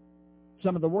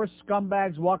 Some of the worst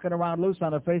scumbags walking around loose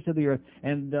on the face of the earth.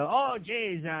 And, oh,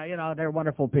 geez, they're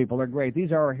wonderful people. They're great.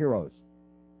 These are our heroes.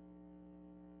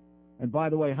 And by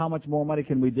the way, how much more money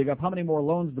can we dig up? How many more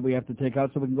loans do we have to take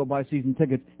out so we can go buy season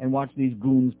tickets and watch these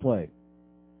goons play?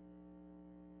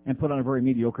 And put on a very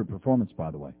mediocre performance,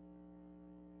 by the way.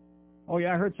 Oh,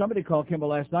 yeah, I heard somebody call Kimball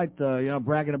last night,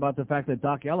 bragging about the fact that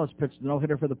Doc Ellis pitched a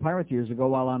no-hitter for the Pirates years ago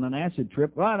while on an acid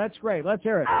trip. Wow, that's great. Let's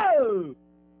hear it. Oh!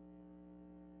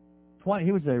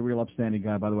 He was a real upstanding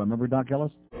guy, by the way. Remember Doc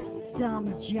Ellis?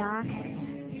 Dumb jock.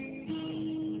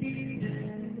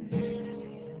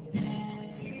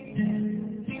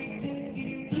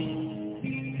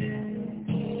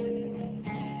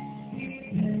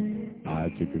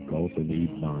 took a call from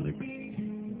Ebonics.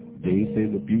 They say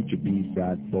the future be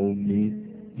bright for me.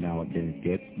 Now I can't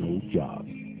get no job,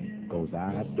 'cause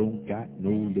I don't got no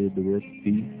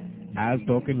literacy. I was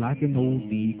talking like an old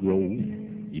Negro.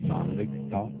 Ebonics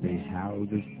taught me how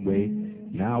this way.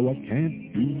 Now I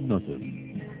can't do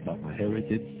nothing, but my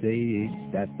heritage say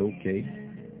that's okay.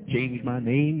 Change my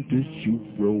name to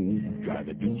Shufro. Drive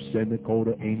a deuce and a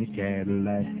quarter in a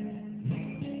Cadillac.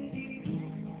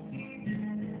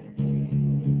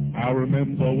 I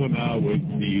remember when I was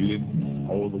stealing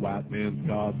all the white man's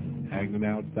cars, hanging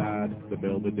outside the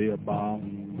Belvedere bar,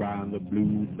 crying the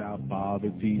blues out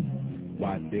poverty.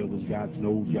 White devils got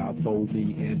no job for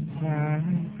me, and I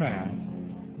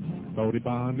thought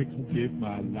Ebonics would give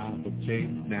my life a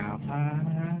change. Now I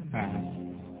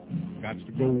got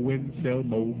to go and sell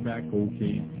more crack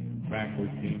cocaine, crack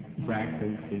cocaine, crack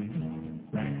cocaine,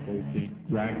 crack cocaine,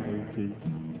 crack cocaine,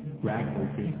 crack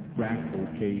cocaine, crack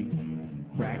cocaine,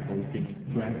 crack cocaine,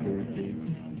 crack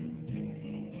cocaine.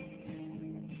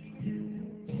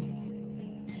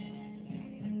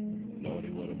 Lordy,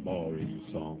 what a boring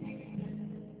song.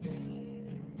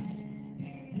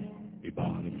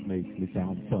 Ebonics makes me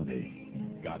sound funny.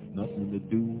 Got nothing to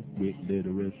do with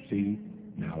literacy.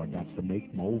 Now I got to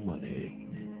make more money.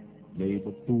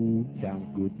 Neighbor food sounds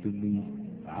good to me.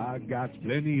 I got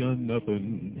plenty of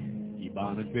nothing.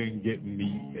 Ebonics ain't getting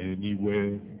me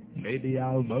anywhere. Maybe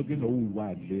I'll mug an old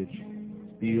white bitch,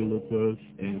 steal a purse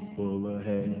and full of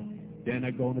hair. Then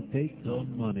I'm gonna take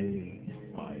some money,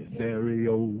 buy a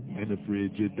stereo and a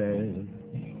Frigidaire.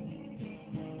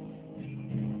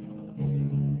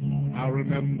 I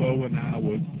remember when I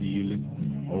was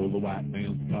stealing all the white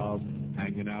man's cars,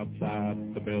 hanging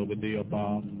outside the Belvedere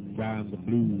bar, crying the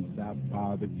blues out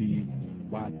poverty.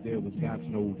 White devils got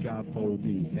no job for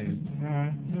me, and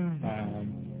I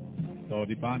thought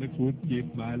Ebonics would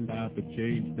give my life a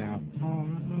change. Now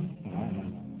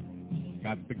I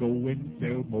got to go and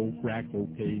sell more crack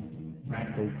cocaine,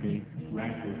 crack cocaine,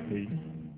 crack cocaine.